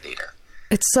is a great leader.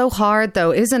 It's so hard,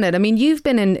 though, isn't it? I mean, you've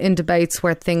been in debates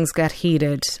where things get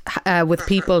heated with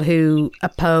people who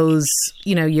oppose,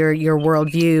 you know, your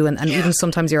worldview and even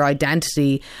sometimes your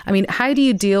identity. I mean, how do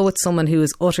you deal with someone who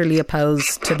is utterly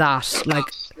opposed to that?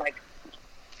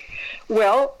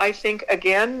 Well, I think,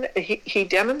 again, he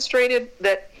demonstrated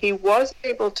that he was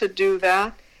able to do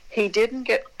that. He didn't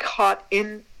get caught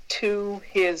into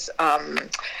his, I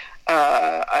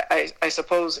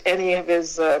suppose, any of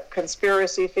his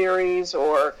conspiracy theories,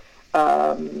 or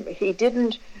he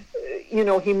didn't, you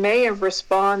know, he may have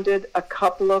responded a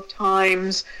couple of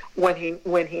times when he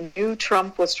knew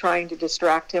Trump was trying to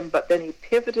distract him, but then he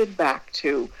pivoted back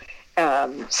to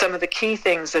some of the key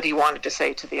things that he wanted to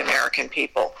say to the American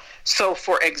people. So,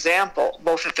 for example,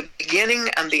 both at the beginning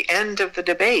and the end of the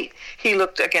debate, he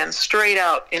looked again straight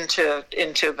out into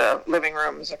the living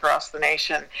rooms across the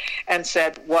nation and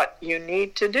said, what you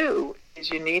need to do is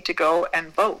you need to go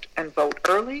and vote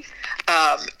early,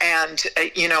 and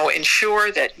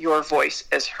ensure that your voice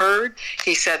is heard.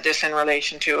 He said this in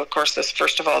relation to, of course, this,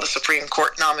 first of all, the Supreme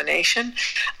Court nomination,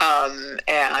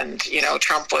 and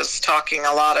Trump was talking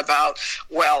a lot about,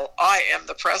 well, I am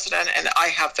the president and I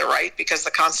have the right because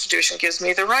the Constitution gives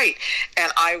me the right,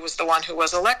 and I was the one who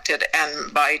was elected.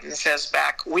 And Biden says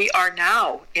back, we are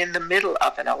now in the middle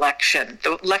of an election.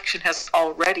 The election has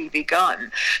already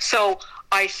begun. So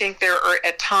I think there are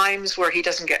at times where he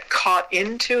doesn't get caught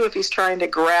into, if he's trying to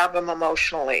grab him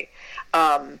emotionally,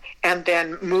 and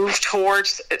then move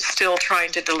towards still trying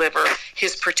to deliver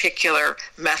his particular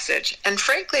message. And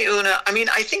frankly, Una,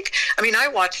 I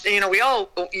watched,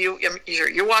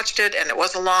 you watched it, and it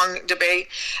was a long debate,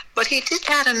 but he did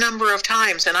that a number of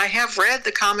times, and I have read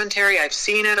the commentary. I've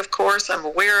seen it, of course, I'm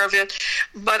aware of it,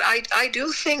 but I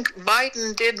do think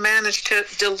Biden did manage to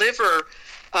deliver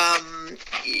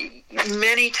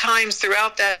many times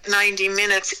throughout that 90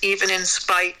 minutes, even in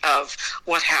spite of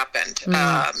what happened.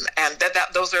 And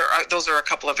those are a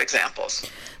couple of examples.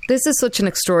 This is such an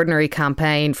extraordinary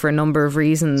campaign for a number of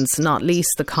reasons, not least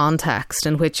the context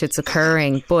in which it's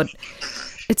occurring. But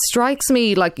it strikes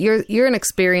me like you're an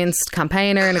experienced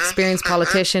campaigner, an experienced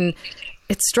politician.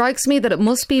 It strikes me that it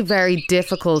must be very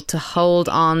difficult to hold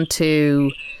on to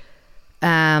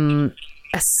a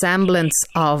semblance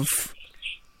of,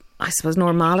 I suppose,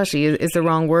 normality is the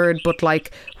wrong word, but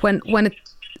like when it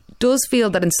does feel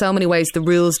that in so many ways the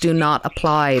rules do not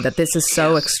apply, that this is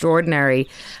so extraordinary.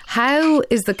 How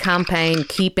is the campaign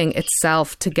keeping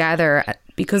itself together?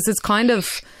 Because it's kind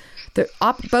of,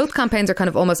 both campaigns are kind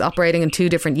of almost operating in two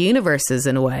different universes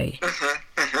in a way.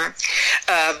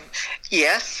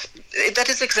 Yes, that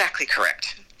is exactly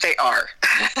correct. They are,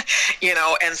 and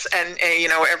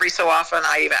every so often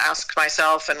I even ask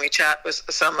myself, and I chat with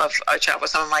some of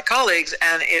my colleagues,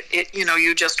 and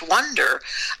you just wonder,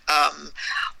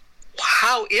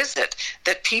 how is it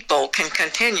that people can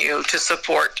continue to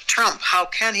support Trump? How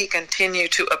can he continue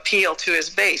to appeal to his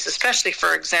base, especially,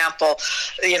 for example,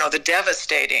 the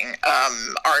devastating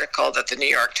article that the New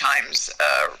York Times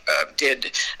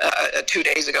did 2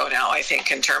 days ago now, I think,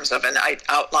 in terms of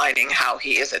outlining how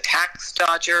he is a tax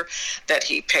dodger, that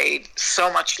he paid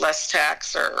so much less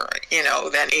tax,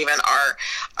 than even our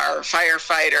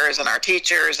firefighters and our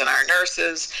teachers and our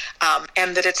nurses,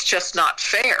 and that it's just not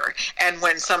fair. And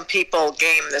when some people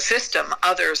game the system,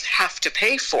 others have to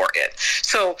pay for it.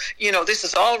 So, this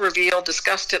is all revealed,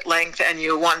 discussed at length, and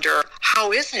you wonder,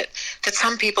 how is it that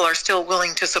some people are still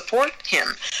willing to support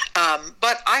him?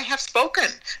 But I have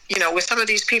spoken, with some of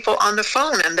these people on the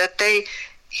phone, and that they,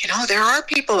 there are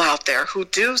people out there who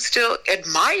do still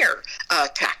admire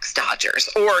tax dodgers,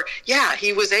 or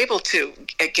he was able to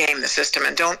game the system,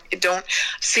 and don't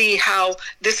see how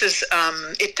this is.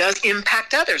 It does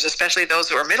impact others, especially those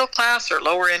who are middle class or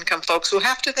lower income folks who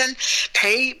have to then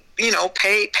pay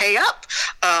up,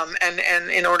 and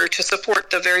in order to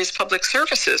support the various public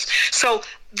services. So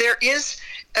there is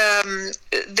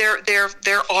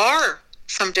there are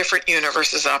some different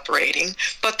universes operating,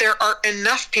 but there are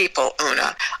enough people,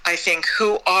 Una, I think,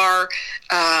 who are,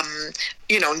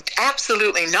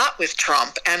 absolutely not with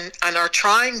Trump, and are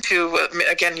trying to,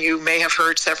 again, you may have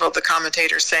heard several of the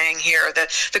commentators saying here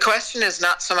that the question is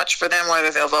not so much for them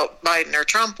whether they'll vote Biden or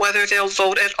Trump, whether they'll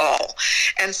vote at all.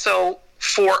 And so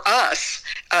for us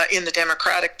in the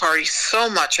Democratic Party, so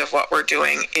much of what we're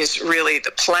doing is really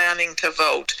the planning to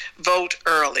vote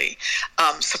early,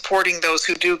 supporting those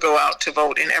who do go out to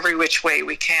vote in every which way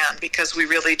we can, because we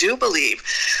really do believe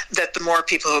that the more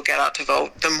people who get out to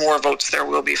vote, the more votes there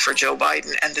will be for Joe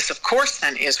Biden. And this, of course,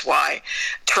 then is why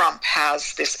Trump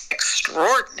has this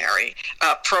extraordinary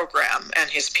program, and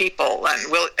his people, and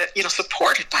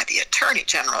supported by the Attorney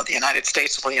General of the United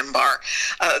States, William Barr,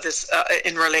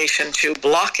 in relation to to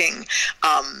blocking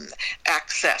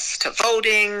access to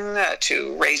voting,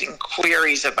 to raising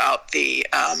queries about the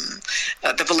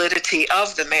validity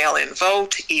of the mail-in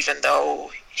vote, even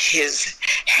though his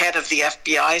head of the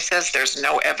FBI says there's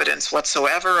no evidence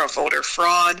whatsoever of voter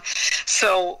fraud.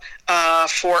 So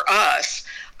for us,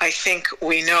 I think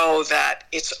we know that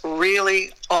it's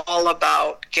really all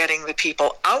about getting the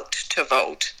people out to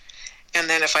vote. And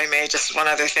then, if I may, just one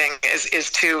other thing is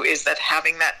that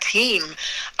having that team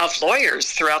of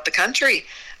lawyers throughout the country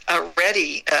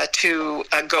ready to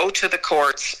go to the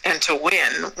courts and to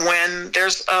win when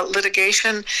there's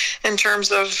litigation in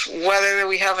terms of whether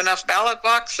we have enough ballot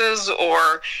boxes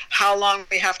or how long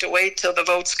we have to wait till the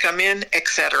votes come in, et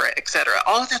cetera, et cetera.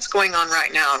 All of that's going on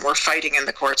right now, and we're fighting in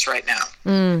the courts right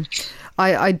now.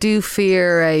 I do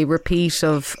fear a repeat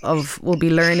of we'll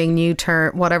be learning new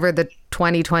term, whatever the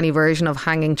 2020 version of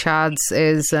hanging chads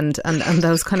is and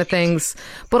those kind of things.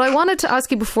 But I wanted to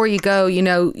ask you before you go,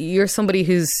 you're somebody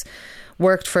who's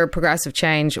worked for progressive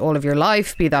change all of your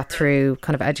life, be that through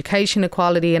kind of education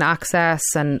equality and access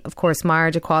and, of course,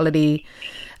 marriage equality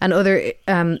and other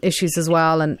issues as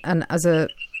well. And as a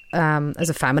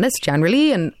feminist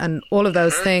generally and all of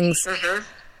those things.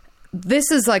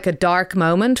 This is like a dark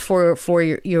moment for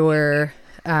your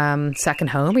second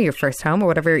home or your first home or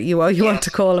whatever you want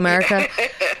to call America.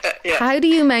 Yeah. How do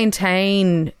you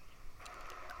maintain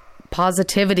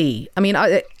positivity? I mean,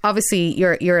 obviously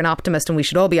you're an optimist and we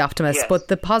should all be optimists, but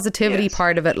the positivity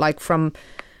part of it, like from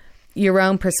your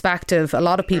own perspective, a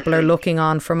lot of people are looking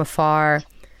on from afar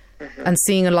and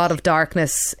seeing a lot of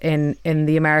darkness in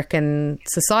the American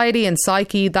society and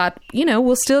psyche that,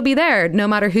 will still be there no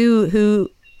matter who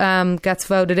gets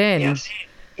voted in.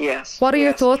 Yes. What are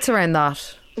your thoughts around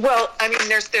that? Well, I mean,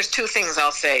 there's two things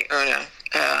I'll say, Una,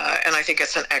 and I think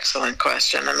it's an excellent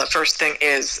question. And the first thing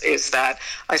is that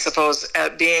I suppose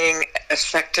being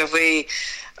effectively,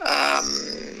 a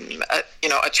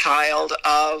child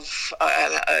of,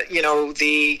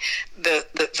 the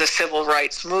civil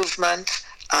rights movement,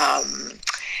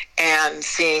 and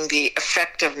seeing the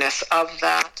effectiveness of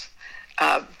that.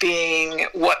 Being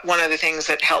one of the things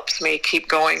that helps me keep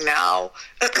going now,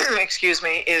 excuse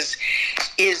me, is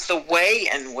the way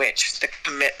in which the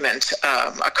commitment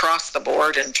across the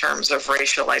board in terms of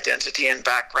racial identity and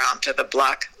background to the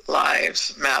Black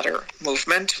Lives Matter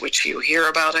movement, which you hear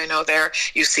about, I know there.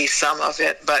 You see some of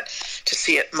it, but to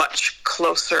see it much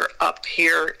closer up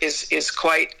here is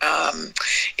quite,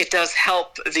 it does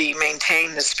help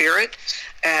maintain the spirit.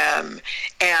 And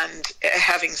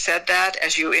having said that,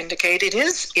 as you indicate,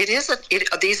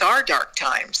 these are dark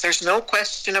times. There's no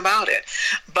question about it.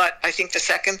 But I think the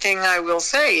second thing I will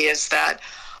say is that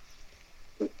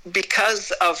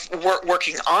because of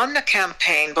working on the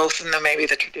campaign, both in maybe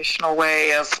the traditional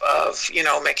way of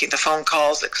making the phone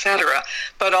calls, etc.,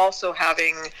 but also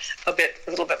having a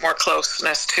little bit more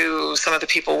closeness to some of the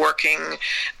people working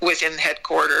within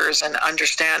headquarters and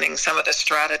understanding some of the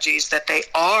strategies that they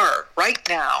are right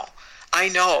now. I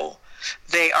know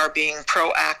they are being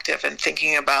proactive and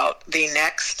thinking about the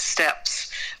next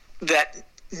steps that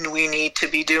we need to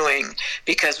be doing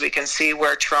because we can see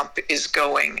where Trump is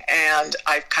going. And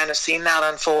I've kind of seen that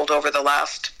unfold over the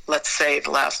last, especially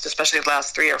the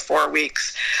last 3 or 4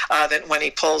 weeks, that when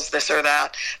he pulls this or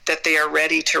that they are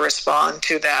ready to respond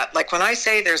to that. Like when I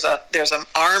say there's an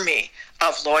army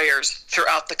of lawyers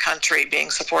throughout the country being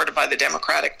supported by the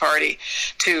Democratic Party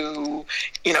to,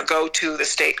 go to the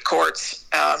state courts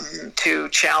to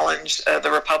challenge the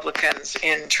Republicans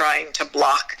in trying to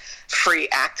block free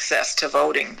access to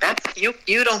voting. That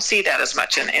you don't see that as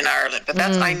much in Ireland, but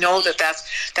I know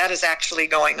that is actually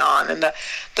going on. And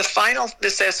the final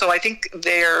so I think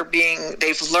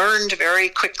they've learned very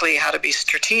quickly how to be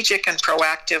strategic and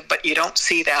proactive, but you don't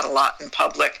see that a lot in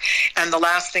public. And the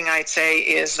last thing I'd say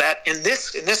is that in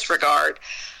this regard,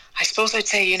 I suppose I'd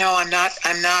say, I'm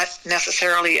not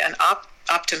necessarily an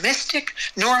optimistic,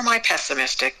 nor am I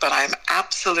pessimistic, but I'm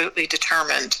absolutely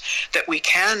determined that we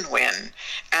can win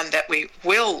and that we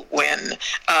will win,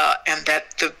 and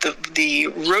that the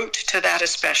route to that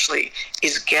especially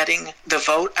is getting the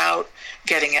vote out,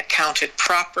 getting it counted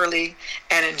properly,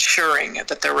 and ensuring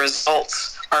that the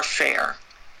results are fair.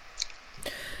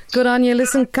 Good on you.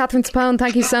 Listen, Catherine Zappone,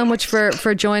 thank you so much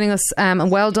for joining us,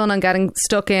 and well done on getting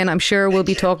stuck in. I'm sure we'll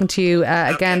be talking to you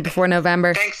again before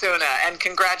November. Thanks, Una, and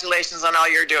congratulations on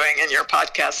all you're doing in your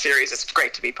podcast series. It's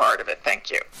great to be part of it.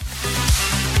 Thank you.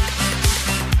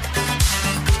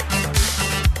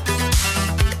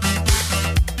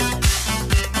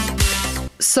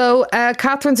 So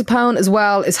Catherine Zappone as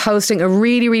well is hosting a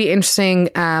really, really interesting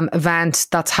event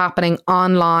that's happening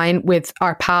online with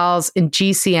our pals in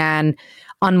GCN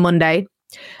on Monday.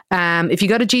 If you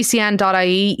go to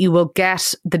gcn.ie, you will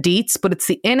get the deets, but it's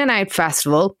the In and Out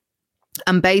Festival.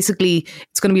 And basically,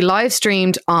 it's going to be live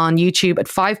streamed on YouTube at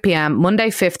 5 p.m, Monday,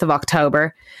 5th of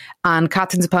October. And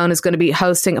Catherine Zappone is going to be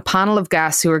hosting a panel of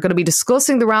guests who are going to be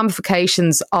discussing the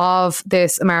ramifications of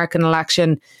this American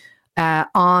election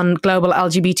on global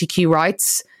LGBTQ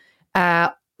rights.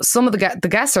 Some of the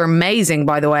guests are amazing,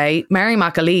 by the way. Mary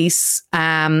McAleese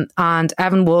and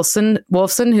Evan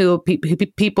Wolfson, who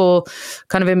people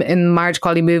kind of in marriage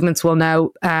equality movements will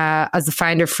know as the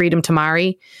founder of Freedom to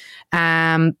Marry.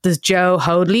 There's Joe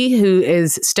Hoadley, who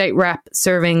is state rep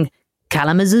serving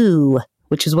Kalamazoo,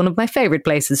 which is one of my favorite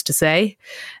places to say.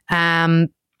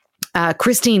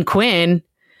 Christine Quinn,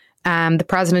 the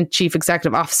president chief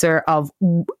executive officer of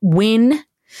WIN.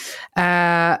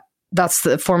 That's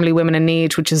formerly Women in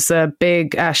Need, which is a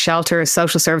big shelter,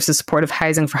 social services, supportive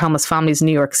housing for homeless families in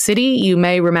New York City. You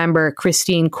may remember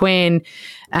Christine Quinn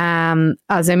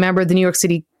as a member of the New York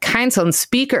City Council and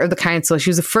Speaker of the Council. She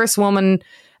was the first woman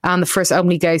and the first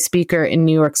openly gay speaker in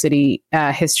New York City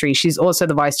history. She's also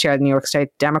the vice chair of the New York State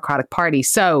Democratic Party.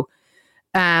 So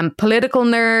political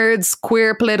nerds,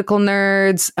 queer political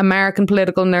nerds, American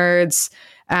political nerds.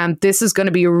 This is going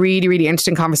to be a really, really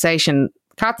interesting conversation.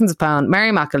 Catherine Zappone, Mary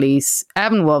McAleese,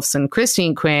 Evan Wolfson,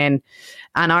 Christine Quinn,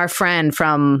 and our friend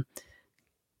from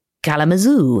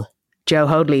Kalamazoo, Joe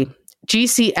Hoadley.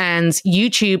 GCN's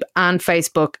YouTube and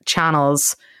Facebook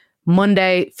channels,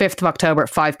 Monday, 5th of October at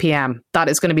 5 p.m. That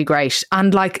is going to be great.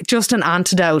 And like just an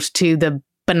antidote to the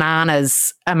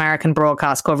bananas American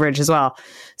broadcast coverage as well.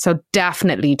 So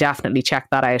definitely check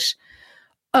that out.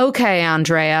 Okay,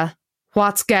 Andrea,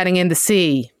 what's getting in the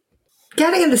sea?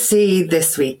 Getting in the sea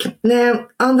this week. Now,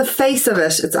 on the face of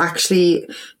it, it's actually,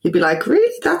 you'd be like,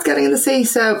 really? That's getting in the sea?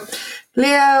 So,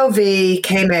 Leo V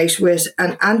came out with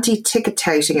an anti-ticket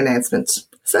touting announcement.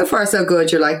 So far, so good.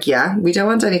 You're like, yeah, we don't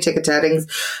want any ticket toutings.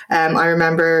 I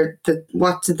remember the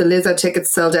Lizzo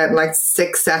tickets sold out in like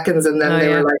 6 seconds, and then they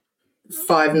were like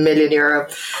 €5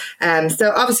 million.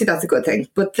 So obviously that's a good thing.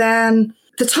 But then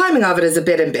the timing of it is a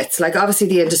bit in bits. Like obviously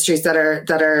the industries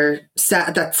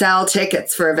that sell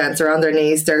tickets for events are on their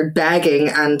knees. They're begging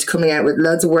and coming out with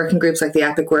loads of working groups like the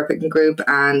Epic Working Group,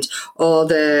 and all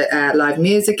the live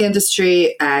music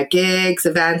industry, gigs,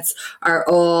 events are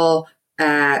all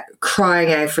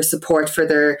crying out for support for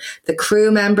the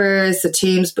crew members, the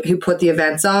teams who put the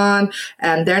events on,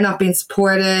 and they're not being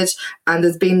supported, and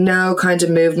there's been no kind of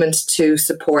movement to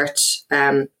support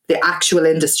the actual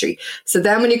industry. So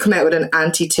then when you come out with an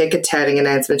anti-ticket touting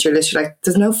announcement, you're literally like,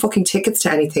 there's no fucking tickets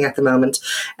to anything at the moment.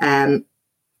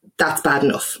 That's bad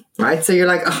enough, right? So you're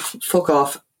like, oh, fuck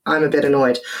off. I'm a bit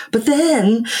annoyed. But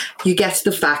then you get to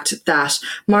the fact that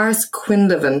Maurice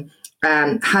Quinlivan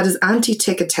had his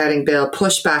anti-ticket touting bill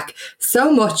pushed back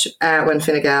so much when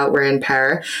Fine Gael were in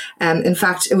power. In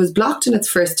fact, it was blocked in its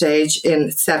first stage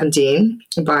in 2017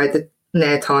 by the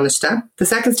Nea Taoiseach. The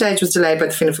second stage was delayed by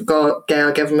the Fine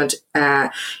Gael government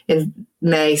in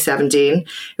May 17.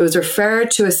 It was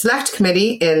referred to a select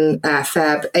committee in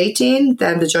Feb 18.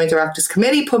 Then the Joint Oireachtas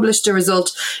Committee published a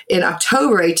result in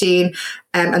October 18,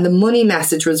 and the money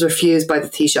message was refused by the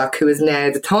Taoiseach, who is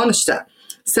now the Taoiseach.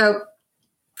 So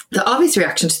the obvious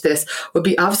reaction to this would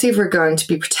be, obviously, if we're going to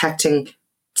be protecting,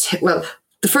 the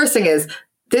first thing is,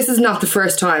 this is not the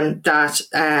first time that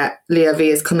Leo V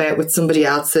has come out with somebody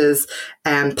else's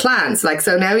plans. Like,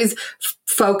 so now he's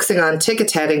focusing on ticket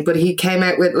touting, but he came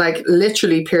out with like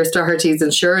literally Pierce Doherty's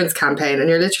insurance campaign, and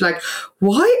you're literally like,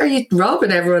 why are you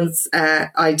robbing everyone's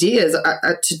ideas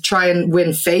to try and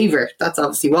win favour? That's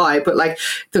obviously why, but like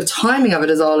the timing of it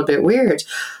is all a bit weird.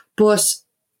 But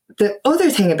the other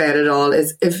thing about it all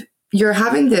is, if you're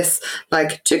having this,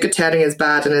 like, ticket touting is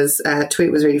bad, and his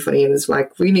tweet was really funny, and it's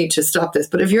like, we need to stop this.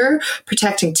 But if you're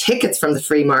protecting tickets from the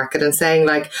free market and saying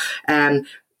like,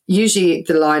 usually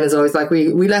the line is always like,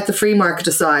 we let the free market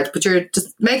decide, but you're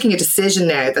just making a decision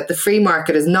now that the free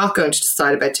market is not going to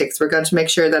decide about tickets. We're going to make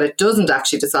sure that it doesn't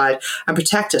actually decide and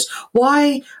protect it.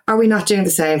 Why are we not doing the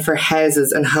same for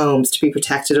houses and homes to be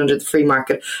protected under the free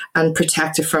market and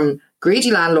protected from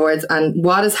greedy landlords, and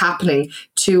what is happening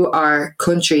to our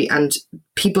country and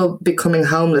people becoming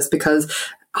homeless because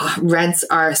rents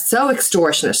are so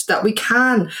extortionate that we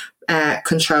can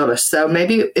control it. So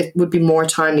maybe it would be more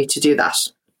timely to do that.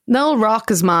 Noel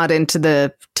Rock is mad into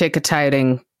the ticket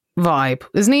touting vibe,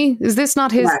 isn't he? Is this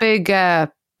not his big? Yeah,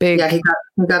 he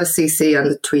got a CC on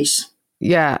the tweet.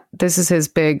 Yeah, this is his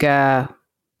big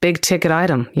ticket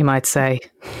item, you might say.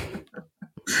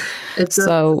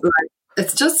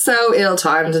 It's just so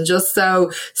ill-timed and just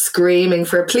so screaming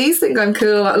for, please think I'm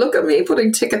cool. Look at me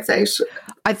putting tickets out.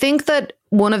 I think that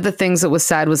one of the things that was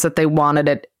said was that they wanted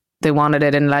it they wanted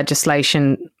it in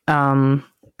legislation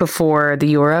before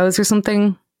the Euros or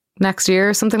something next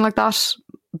year, something like that,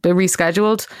 be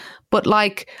rescheduled. But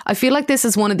like, I feel like this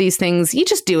is one of these things you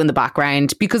just do in the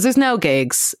background because there's no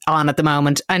gigs on at the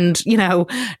moment and, you know,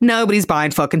 nobody's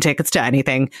buying fucking tickets to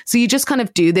anything. So you just kind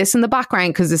of do this in the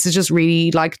background because this is just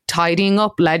really like tidying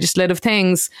up legislative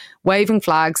things, waving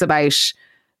flags about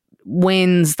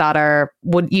wins that are,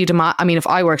 would you demand? I mean, if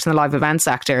I worked in the live event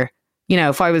sector, you know,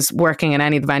 if I was working in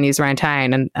any of the venues around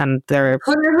town and they're,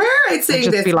 I'd say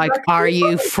just this. be like, are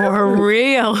you for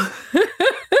real?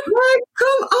 Like,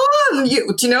 come on.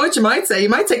 Do you know what you might say? You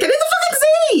might say, get in the fucking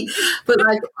sea. But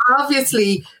like,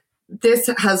 obviously, this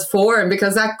has formed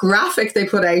because that graphic they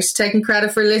put out, taking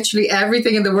credit for literally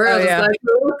everything in the world, is like,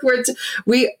 look,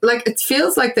 we like, it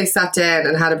feels like they sat down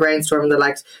and had a brainstorm and they're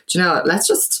like, do you know what? Let's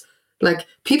just, like,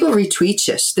 people retweet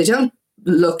shit. They don't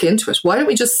look into it. Why don't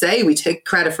we just say we take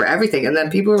credit for everything and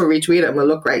then people will retweet it and will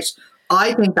look great?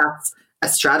 I think that's a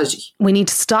strategy. We need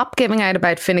to stop giving out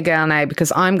about Fine Gael now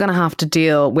because I'm going to have to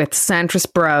deal with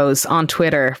centrist bros on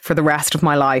Twitter for the rest of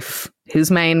my life whose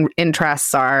main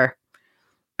interests are,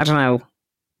 I don't know,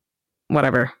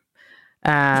 whatever.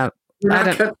 Not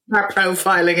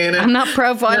profiling in it. I'm not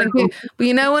profiling people. But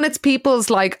you know, when it's people's,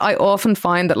 like, I often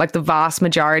find that like the vast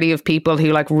majority of people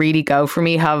who like really go for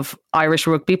me have Irish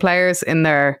rugby players in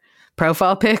their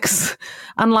profile pics.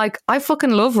 And like, I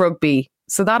fucking love rugby.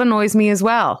 So that annoys me as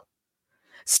well.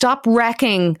 Stop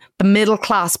wrecking the middle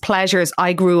class pleasures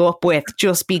I grew up with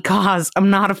just because I'm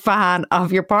not a fan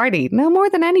of your party. No more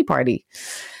than any party.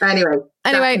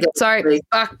 Anyway, sorry.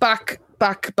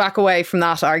 Back away from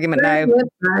that argument now.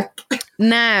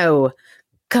 Now,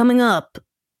 coming up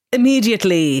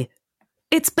immediately,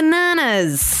 it's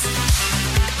bananas.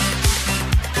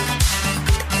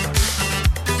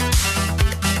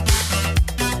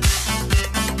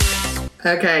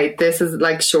 Okay, this is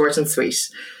like short and sweet.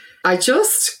 I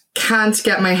just can't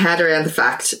get my head around the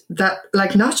fact that,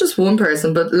 like, not just one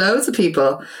person, but loads of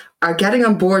people are getting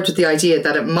on board with the idea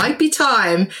that it might be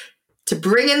time to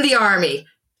bring in the army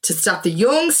to stop the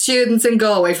young students in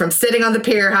Galway from sitting on the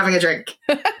pier having a drink.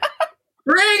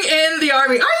 Bring in the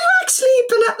army. Are you actually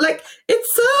like,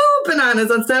 it's so bananas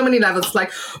on so many levels. It's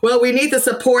like, well, we need the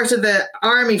support of the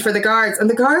army for the guards, and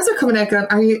the guards are coming out going,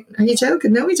 are you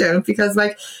joking? No, we don't, because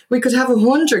like we could have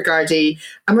 100 Gardaí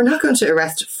and we're not going to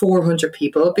arrest 400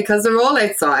 people because they're all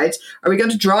outside. Are we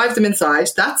going to drive them inside?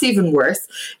 That's even worse.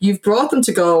 You've brought them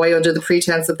to Galway under the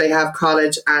pretense that they have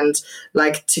college and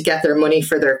like to get their money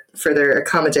for their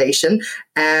accommodation.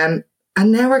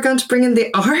 And now we're going to bring in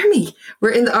the army.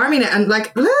 We're in the army now. And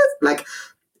like,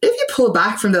 if you pull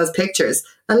back from those pictures,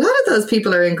 a lot of those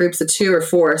people are in groups of 2 or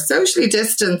 4, socially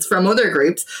distanced from other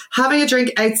groups, having a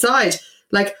drink outside.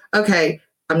 Like, okay,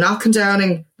 I'm not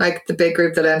condoning like the big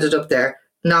group that ended up there.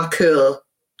 Not cool,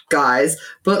 guys.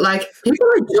 But like, people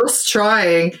are just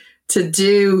trying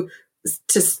to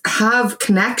have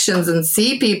connections and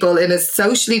see people in a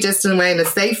socially distant way, in a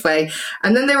safe way.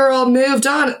 And then they were all moved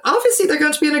on. Obviously, they're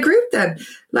going to be in a group then.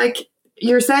 Like,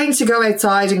 you're saying to go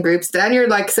outside in groups, then you're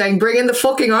like saying, bring in the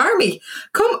fucking army.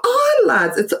 Come on,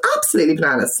 lads. It's absolutely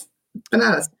bananas.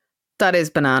 Bananas. That is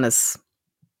bananas.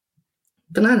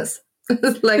 Bananas.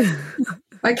 Like,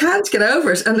 I can't get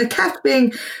over it. And it kept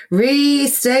being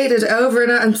restated over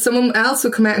and over. And someone else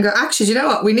would come out and go, actually, do you know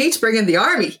what? We need to bring in the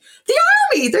army. The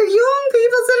army! They're young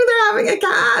people sitting there having a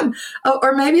can. Oh,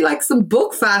 or maybe like some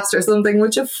book fast or something.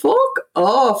 Would you fuck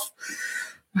off?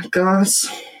 My gosh.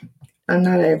 I'm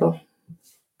not able.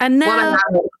 And now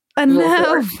we're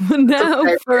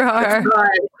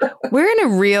in a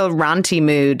real ranty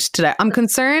mood today. I'm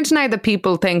concerned now that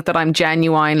people think that I'm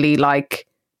genuinely like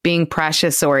being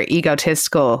precious or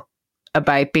egotistical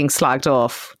about being slagged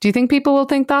off. Do you think people will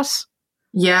think that?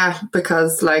 Yeah,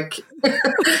 because like, like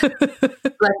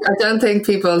I don't think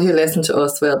people who listen to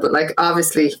us will, but like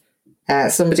obviously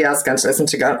somebody else is going to listen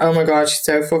to go, oh my God, she's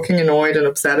so fucking annoyed and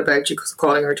upset about you because of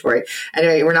calling her Tory.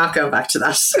 Anyway, we're not going back to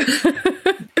that.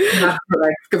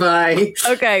 Like, goodbye.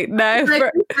 Okay, now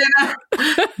for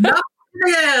not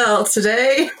real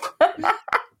today.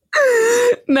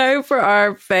 Now for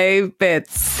our fave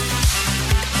bits.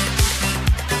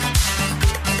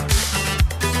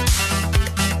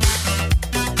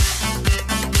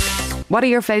 What are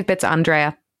your fave bits,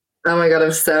 Andrea? Oh my God, I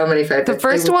have so many fave bits. The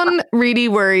first one really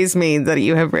worries me that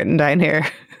you have written down here.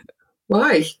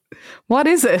 Why? What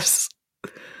is it?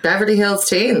 Beverly Hills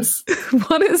Teens.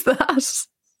 What is that?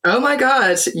 Oh my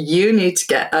God, you need to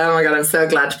get... Oh my God, I'm so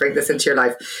glad to bring this into your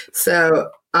life.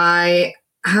 So I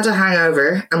had a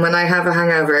hangover, and when I have a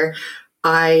hangover,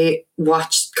 I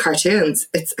watched cartoons.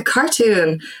 It's a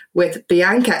cartoon with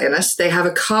Bianca in it. They have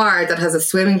a car that has a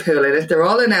swimming pool in it. They're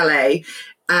all in LA.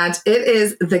 And it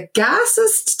is the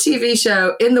gassest TV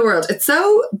show in the world. It's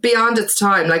so beyond its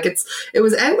time. Like it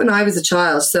was out when I was a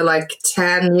child. So like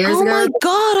 10 years ago. Oh my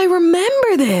God, I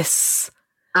remember this.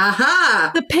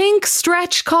 Aha. The pink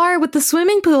stretch car with the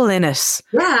swimming pool in it.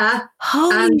 Yeah.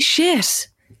 Holy shit.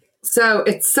 So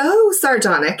it's so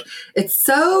sardonic. It's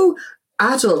so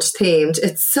adult themed.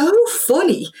 It's so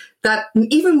funny that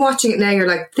even watching it now, you're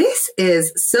like, this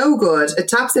is so good. It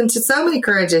taps into so many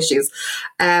current issues,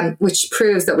 which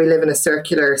proves that we live in a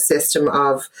circular system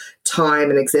of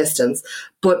time and existence.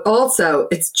 But also,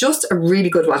 it's just a really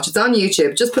good watch. It's on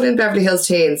YouTube. Just put in Beverly Hills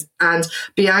Teens. And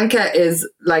Bianca is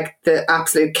like the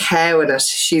absolute cow in it.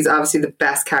 She's obviously the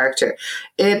best character.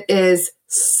 It is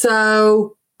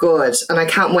so good. And I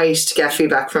can't wait to get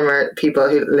feedback from our people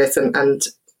who listen and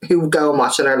who go and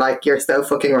watch and are like, you're so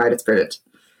fucking right. It's brilliant.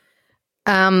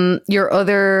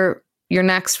 Your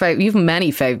next fave, you have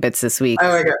many fave bits this week.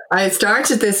 Oh my God. I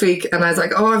started this week and I was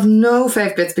like, I have no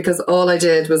fave bits because all I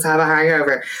did was have a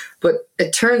hangover. But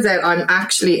it turns out I'm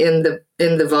actually in the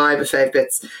vibe of fave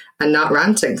bits and not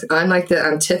ranting. I'm like the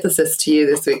antithesis to you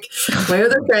this week. My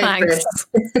other fave bit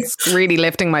it's really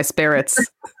lifting my spirits.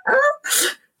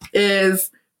 is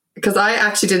because I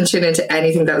actually didn't tune into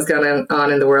anything that was going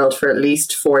on in the world for at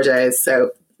least 4 days.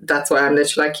 So that's why I'm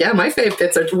literally like, yeah, my fave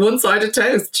bits are one-sided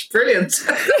toast. Brilliant.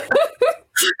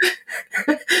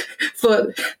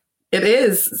 But it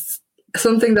is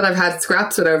something that I've had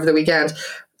scraps with over the weekend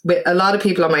with a lot of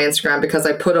people on my Instagram because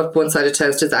I put up one-sided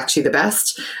toast is actually the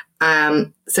best.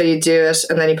 So you do it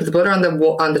and then you put the butter on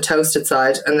the toasted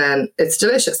side and then it's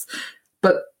delicious.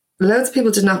 But loads of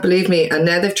people did not believe me and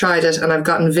now they've tried it and I've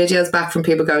gotten videos back from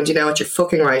people going, do you know what, you're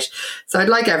fucking right. So I'd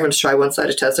like everyone to try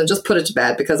one-sided toast and just put it to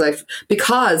bed because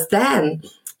then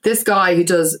this guy who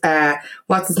does,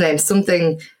 what's his name?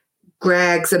 Something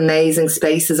Greg's Amazing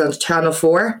Spaces on Channel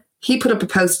 4. He put up a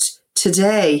post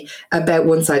today about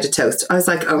one-sided toast. I was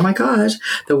like, oh my God,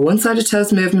 the one-sided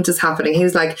toast movement is happening. He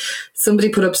was like, somebody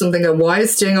put up something and why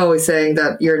is Sting always saying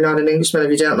that you're not an Englishman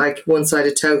if you don't like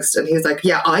one-sided toast? And he was like,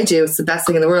 yeah, I do. It's the best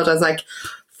thing in the world. I was like,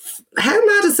 how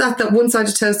mad is that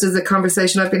one-sided toast is a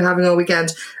conversation I've been having all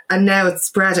weekend and now it's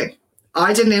spreading.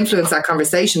 I didn't influence that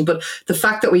conversation, but the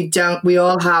fact that we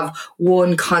all have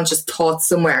one conscious thought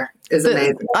somewhere is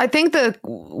amazing. I think that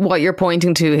what you're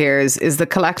pointing to here is the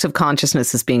collective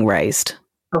consciousness is being raised.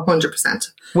 100%.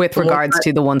 With regards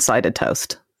to the one-sided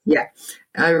toast. Yeah.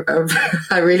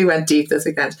 I really went deep this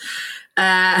weekend.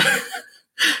 The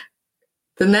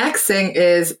next thing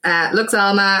is Lux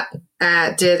Alma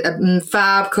did a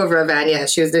fab cover of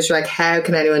Enya. She was literally like, how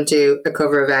can anyone do a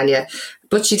cover of Enya?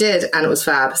 But she did, and it was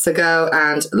fab. So go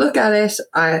and look at it.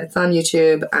 It's on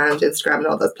YouTube and Instagram and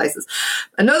all those places.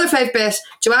 Another fave bit,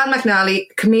 Joanne McNally,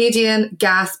 comedian,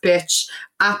 gas bitch,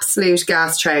 absolute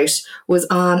gas trout, was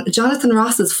on Jonathan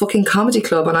Ross's fucking comedy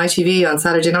club on ITV on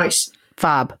Saturday night.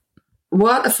 Fab.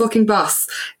 What a fucking boss.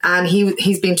 And he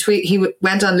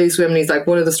went on Loose Women. He's like,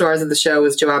 one of the stars of the show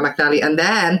was Joanne McNally. And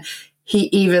then he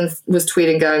even was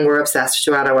tweeting going, we're obsessed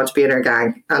with Joanne. I want to be in her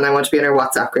gang and I want to be in her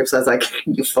WhatsApp group. So I was like,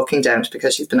 you fucking don't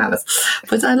because she's bananas.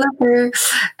 But I love her.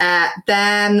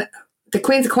 Then the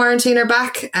Queens of Quarantine are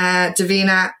back.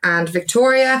 Davina and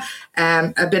Victoria.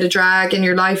 A bit of drag in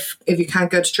your life if you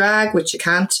can't go to drag, which you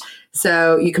can't.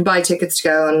 So you can buy tickets to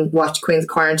go and watch Queens of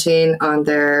Quarantine on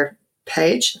their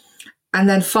page. And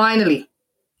then finally,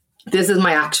 this is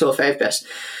my actual fave bit.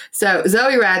 So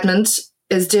Zoe Redmond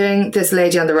is doing this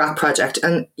Lady on the Rock project,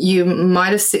 and you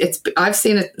might have seen it. I've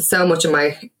seen it so much in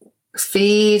my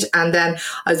feed, and then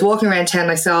I was walking around town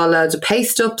and I saw loads of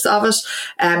paste-ups of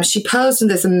it. She posed in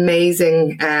this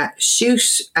amazing shoot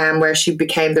where she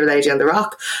became the Lady on the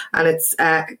Rock, and it's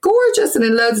gorgeous and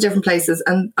in loads of different places,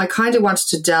 and I kind of wanted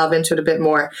to delve into it a bit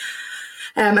more.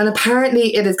 And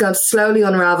apparently it is going to slowly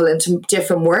unravel into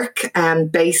different work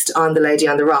based on the Lady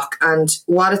on the Rock. And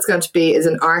what it's going to be is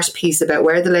an art piece about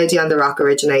where the Lady on the Rock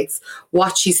originates,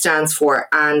 what she stands for,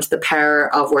 and the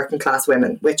power of working class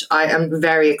women, which I am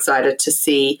very excited to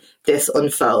see this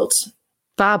unfold.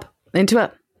 Fab. Into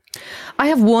it. I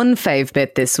have one fave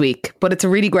bit this week, but it's a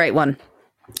really great one.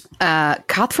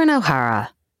 Catherine O'Hara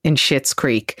in Schitt's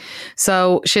Creek.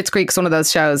 So Schitt's Creek is one of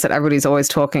those shows that everybody's always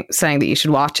saying that you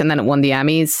should watch, and then it won the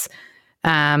Emmys.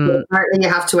 Apparently you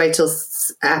have to wait till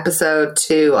episode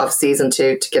 2 of season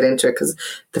 2 to get into it because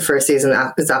the first season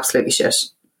is absolutely shit.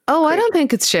 Oh, I don't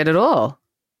think it's shit at all.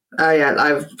 Oh yeah,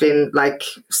 I've been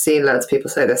seeing loads of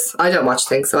people say this. I don't watch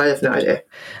things, so I have no idea.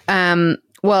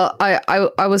 Well,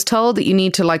 I was told that you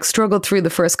need to like struggle through the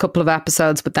first couple of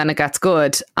episodes, but then it gets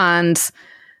good. And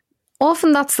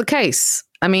often that's the case.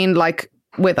 I mean, like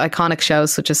with iconic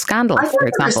shows such as Scandal, I for don't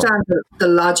example. understand the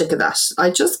logic of that. I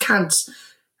just can't.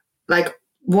 Like,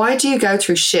 why do you go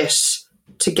through shit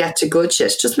to get to good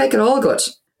shit? Just make it all good.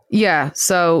 Yeah.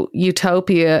 So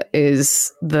utopia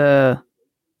is the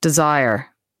desire.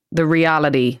 The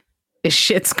reality is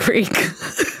Schitt's Creek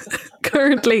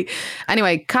currently.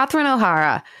 Anyway, Catherine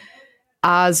O'Hara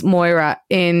as Moira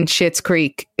in Schitt's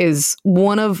Creek is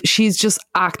she's just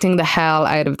acting the hell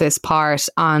out of this part.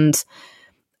 And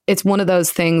it's one of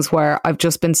those things where I've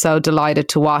just been so delighted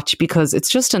to watch because it's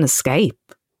just an escape.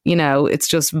 You know, it's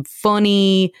just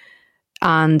funny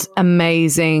and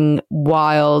amazing,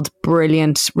 wild,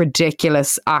 brilliant,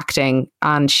 ridiculous acting.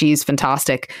 And she's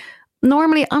fantastic.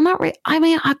 Normally, I'm not really,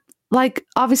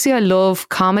 obviously I love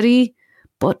comedy,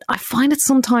 but I find it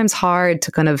sometimes hard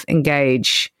to kind of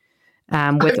engage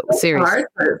with a series. Hard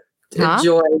to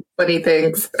enjoy funny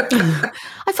things.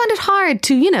 I find it hard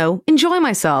to, enjoy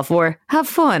myself or have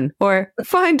fun or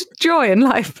find joy in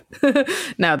life.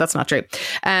 No, that's not true.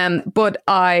 But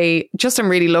I just am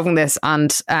really loving this.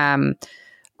 And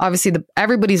obviously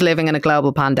everybody's living in a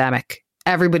global pandemic.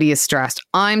 Everybody is stressed.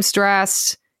 I'm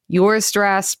stressed. You're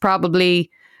stressed,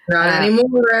 probably. Not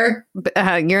anymore.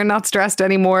 You're not stressed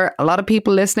anymore. A lot of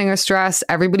people listening are stressed.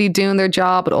 Everybody doing their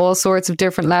job at all sorts of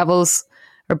different levels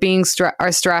are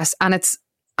stressed. And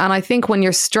I think when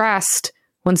you're stressed,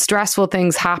 when stressful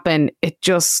things happen, it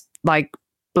just like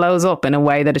blows up in a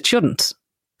way that it shouldn't.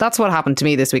 That's what happened to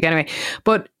me this week anyway.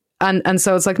 But and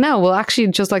so it's like, no, we'll actually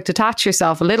just like detach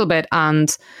yourself a little bit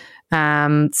and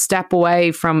step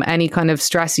away from any kind of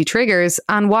stressy triggers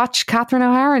and watch Catherine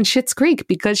O'Hara in Schitt's Creek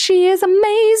because she is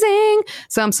amazing.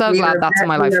 So I'm so glad that's in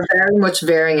my life. We are very much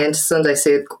veering into Sunday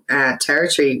Suit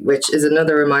territory, which is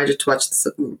another reminder to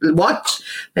watch.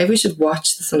 Maybe we should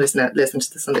watch the Sunday Suit, listen to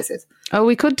the Sunday Suit. Oh,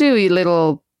 we could do a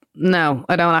little. No,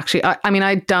 I don't actually. I mean,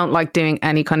 I don't like doing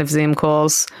any kind of Zoom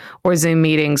calls or Zoom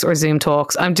meetings or Zoom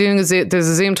talks. There's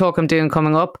a Zoom talk I'm doing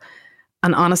coming up.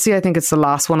 And honestly, I think it's the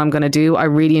last one I'm going to do. I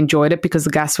really enjoyed it because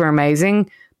the guests were amazing.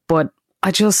 But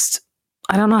I don't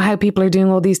know how people are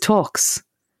doing all these talks.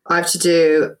 I have to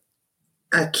do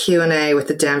a Q&A with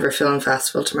the Denver Film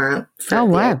Festival tomorrow. Oh,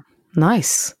 wow.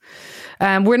 Nice.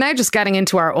 We're now just getting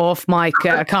into our off mic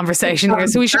conversation here.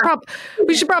 So we should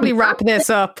probably wrap this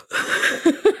up.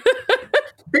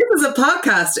 This is a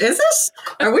podcast, is it?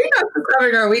 Are we not just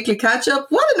having our weekly catch up?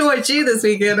 What annoyed you this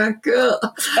weekend? Cool.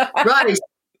 Right.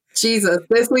 Jesus,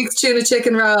 this week's tuna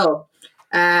chicken roll.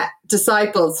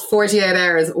 Disciples, 48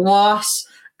 hours. What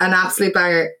an absolute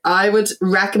banger. I would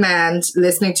recommend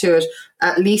listening to it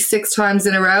at least 6 times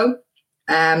in a row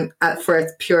for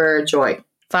its pure joy.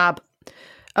 Fab.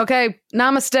 Okay,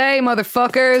 namaste,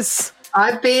 motherfuckers.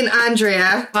 I've been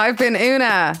Andrea. I've been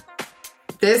Una.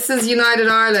 This is United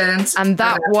Ireland. And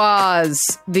that was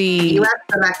the US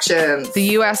election. The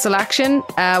US election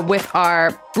with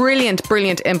our brilliant,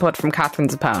 brilliant input from Catherine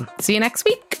Zappone. See you next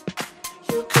week.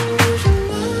 You can lose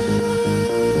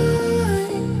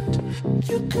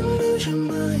your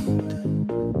mind.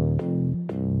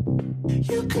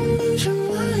 You can lose your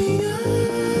mind.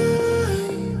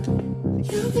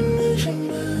 You can lose your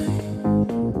mind.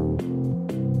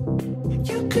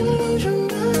 You can lose your mind.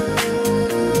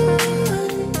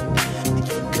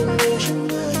 You can lose your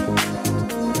mind.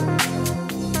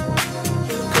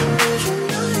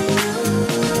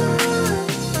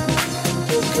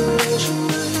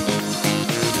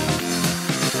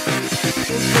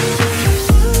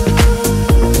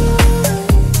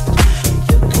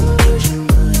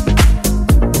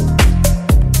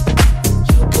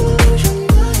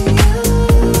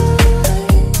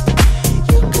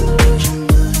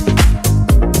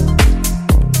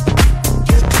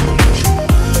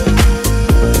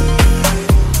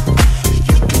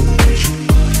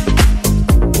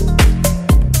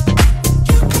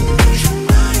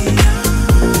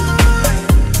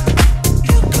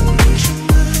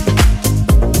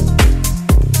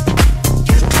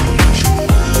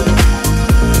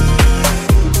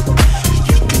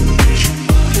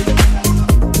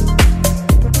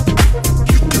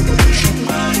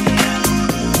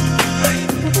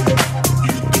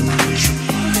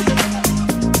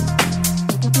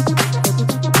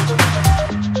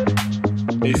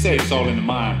 They say it's all in the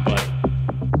mind, but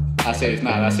I say it's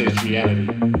not. I say it's reality.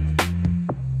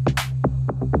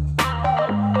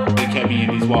 They kept me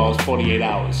in these walls 48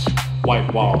 hours.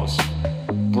 White walls.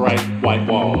 Bright white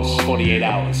walls. 48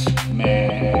 hours.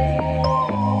 Man.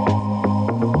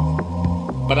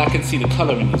 But I can see the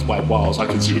color in these white walls. I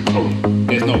can see the color.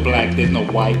 There's no black, there's no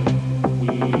white. We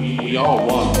We all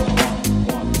one.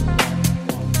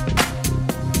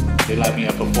 They light me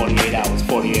up for 48 hours,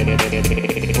 48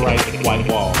 bright white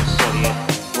walls, 48